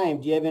our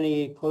time. Do you have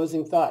any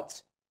closing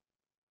thoughts?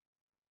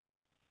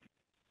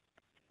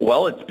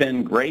 Well, it's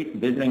been great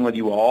visiting with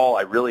you all.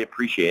 I really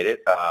appreciate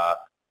it.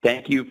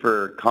 Thank you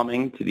for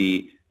coming to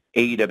the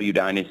AEW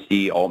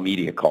Dynasty All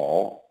Media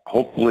Call.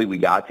 Hopefully we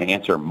got to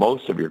answer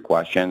most of your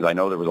questions. I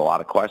know there was a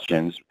lot of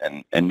questions,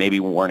 and maybe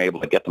we weren't able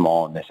to get them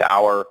all in this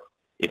hour.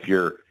 If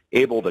you're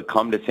able to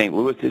come to St.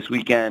 Louis this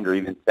weekend or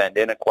even send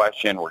in a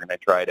question, we're going to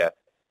try to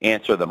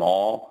answer them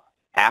all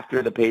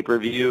after the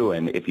pay-per-view.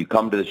 And if you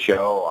come to the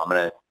show, I'm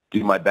going to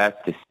do my best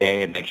to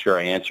stay and make sure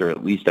I answer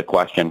at least a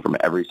question from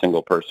every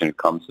single person who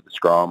comes to the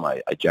Scrum.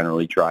 I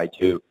generally try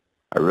to.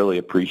 I really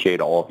appreciate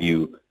all of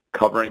you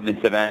covering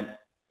this event.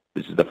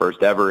 This is the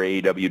first ever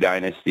AEW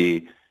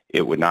Dynasty.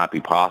 It would not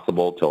be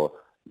possible to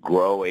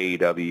grow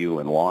AEW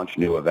and launch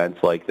new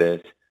events like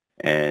this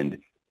and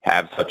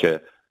have such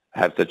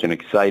an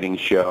exciting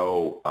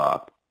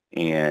show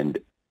and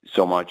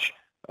so much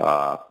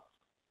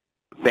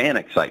fan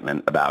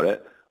excitement about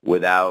it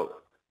without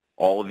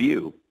all of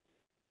you.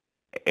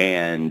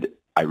 And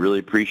I really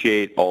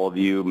appreciate all of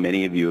you.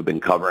 Many of you have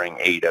been covering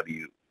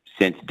AEW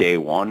since day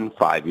one,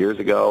 5 years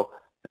ago.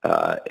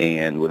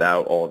 And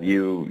without all of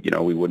you,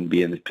 we wouldn't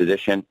be in this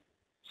position.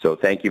 So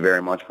thank you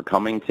very much for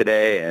coming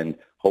today. And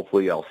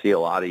hopefully I'll see a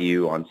lot of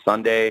you on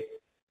Sunday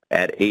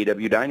at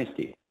AEW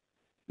Dynasty.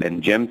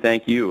 And Jim,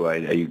 thank you.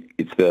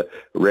 It's the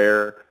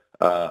rare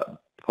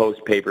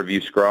post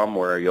pay-per-view Scrum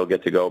where you'll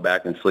get to go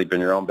back and sleep in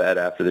your own bed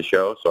after the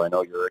show. So I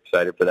know you're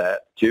excited for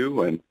that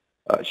too. And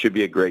it should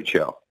be a great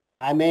show.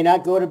 I may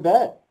not go to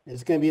bed.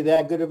 It's going to be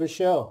that good of a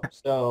show.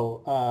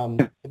 So,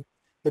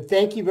 but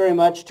thank you very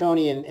much,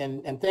 Tony,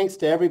 and thanks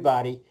to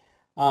everybody.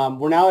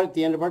 We're now at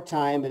the end of our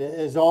time.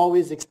 As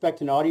always,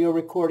 expect an audio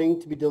recording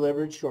to be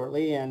delivered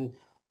shortly. And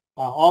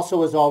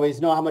also, as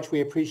always, know how much we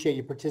appreciate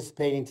you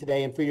participating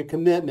today and for your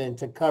commitment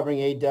to covering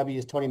AEW,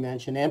 as Tony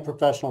mentioned, and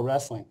professional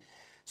wrestling.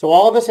 So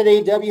all of us at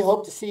AEW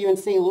hope to see you in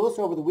St. Louis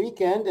over the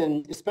weekend,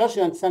 and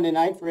especially on Sunday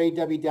night for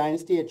AEW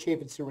Dynasty at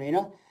Chaffetz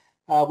Arena.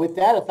 With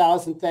that,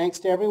 1,000 thanks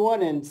to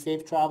everyone and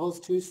safe travels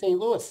to St.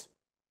 Louis.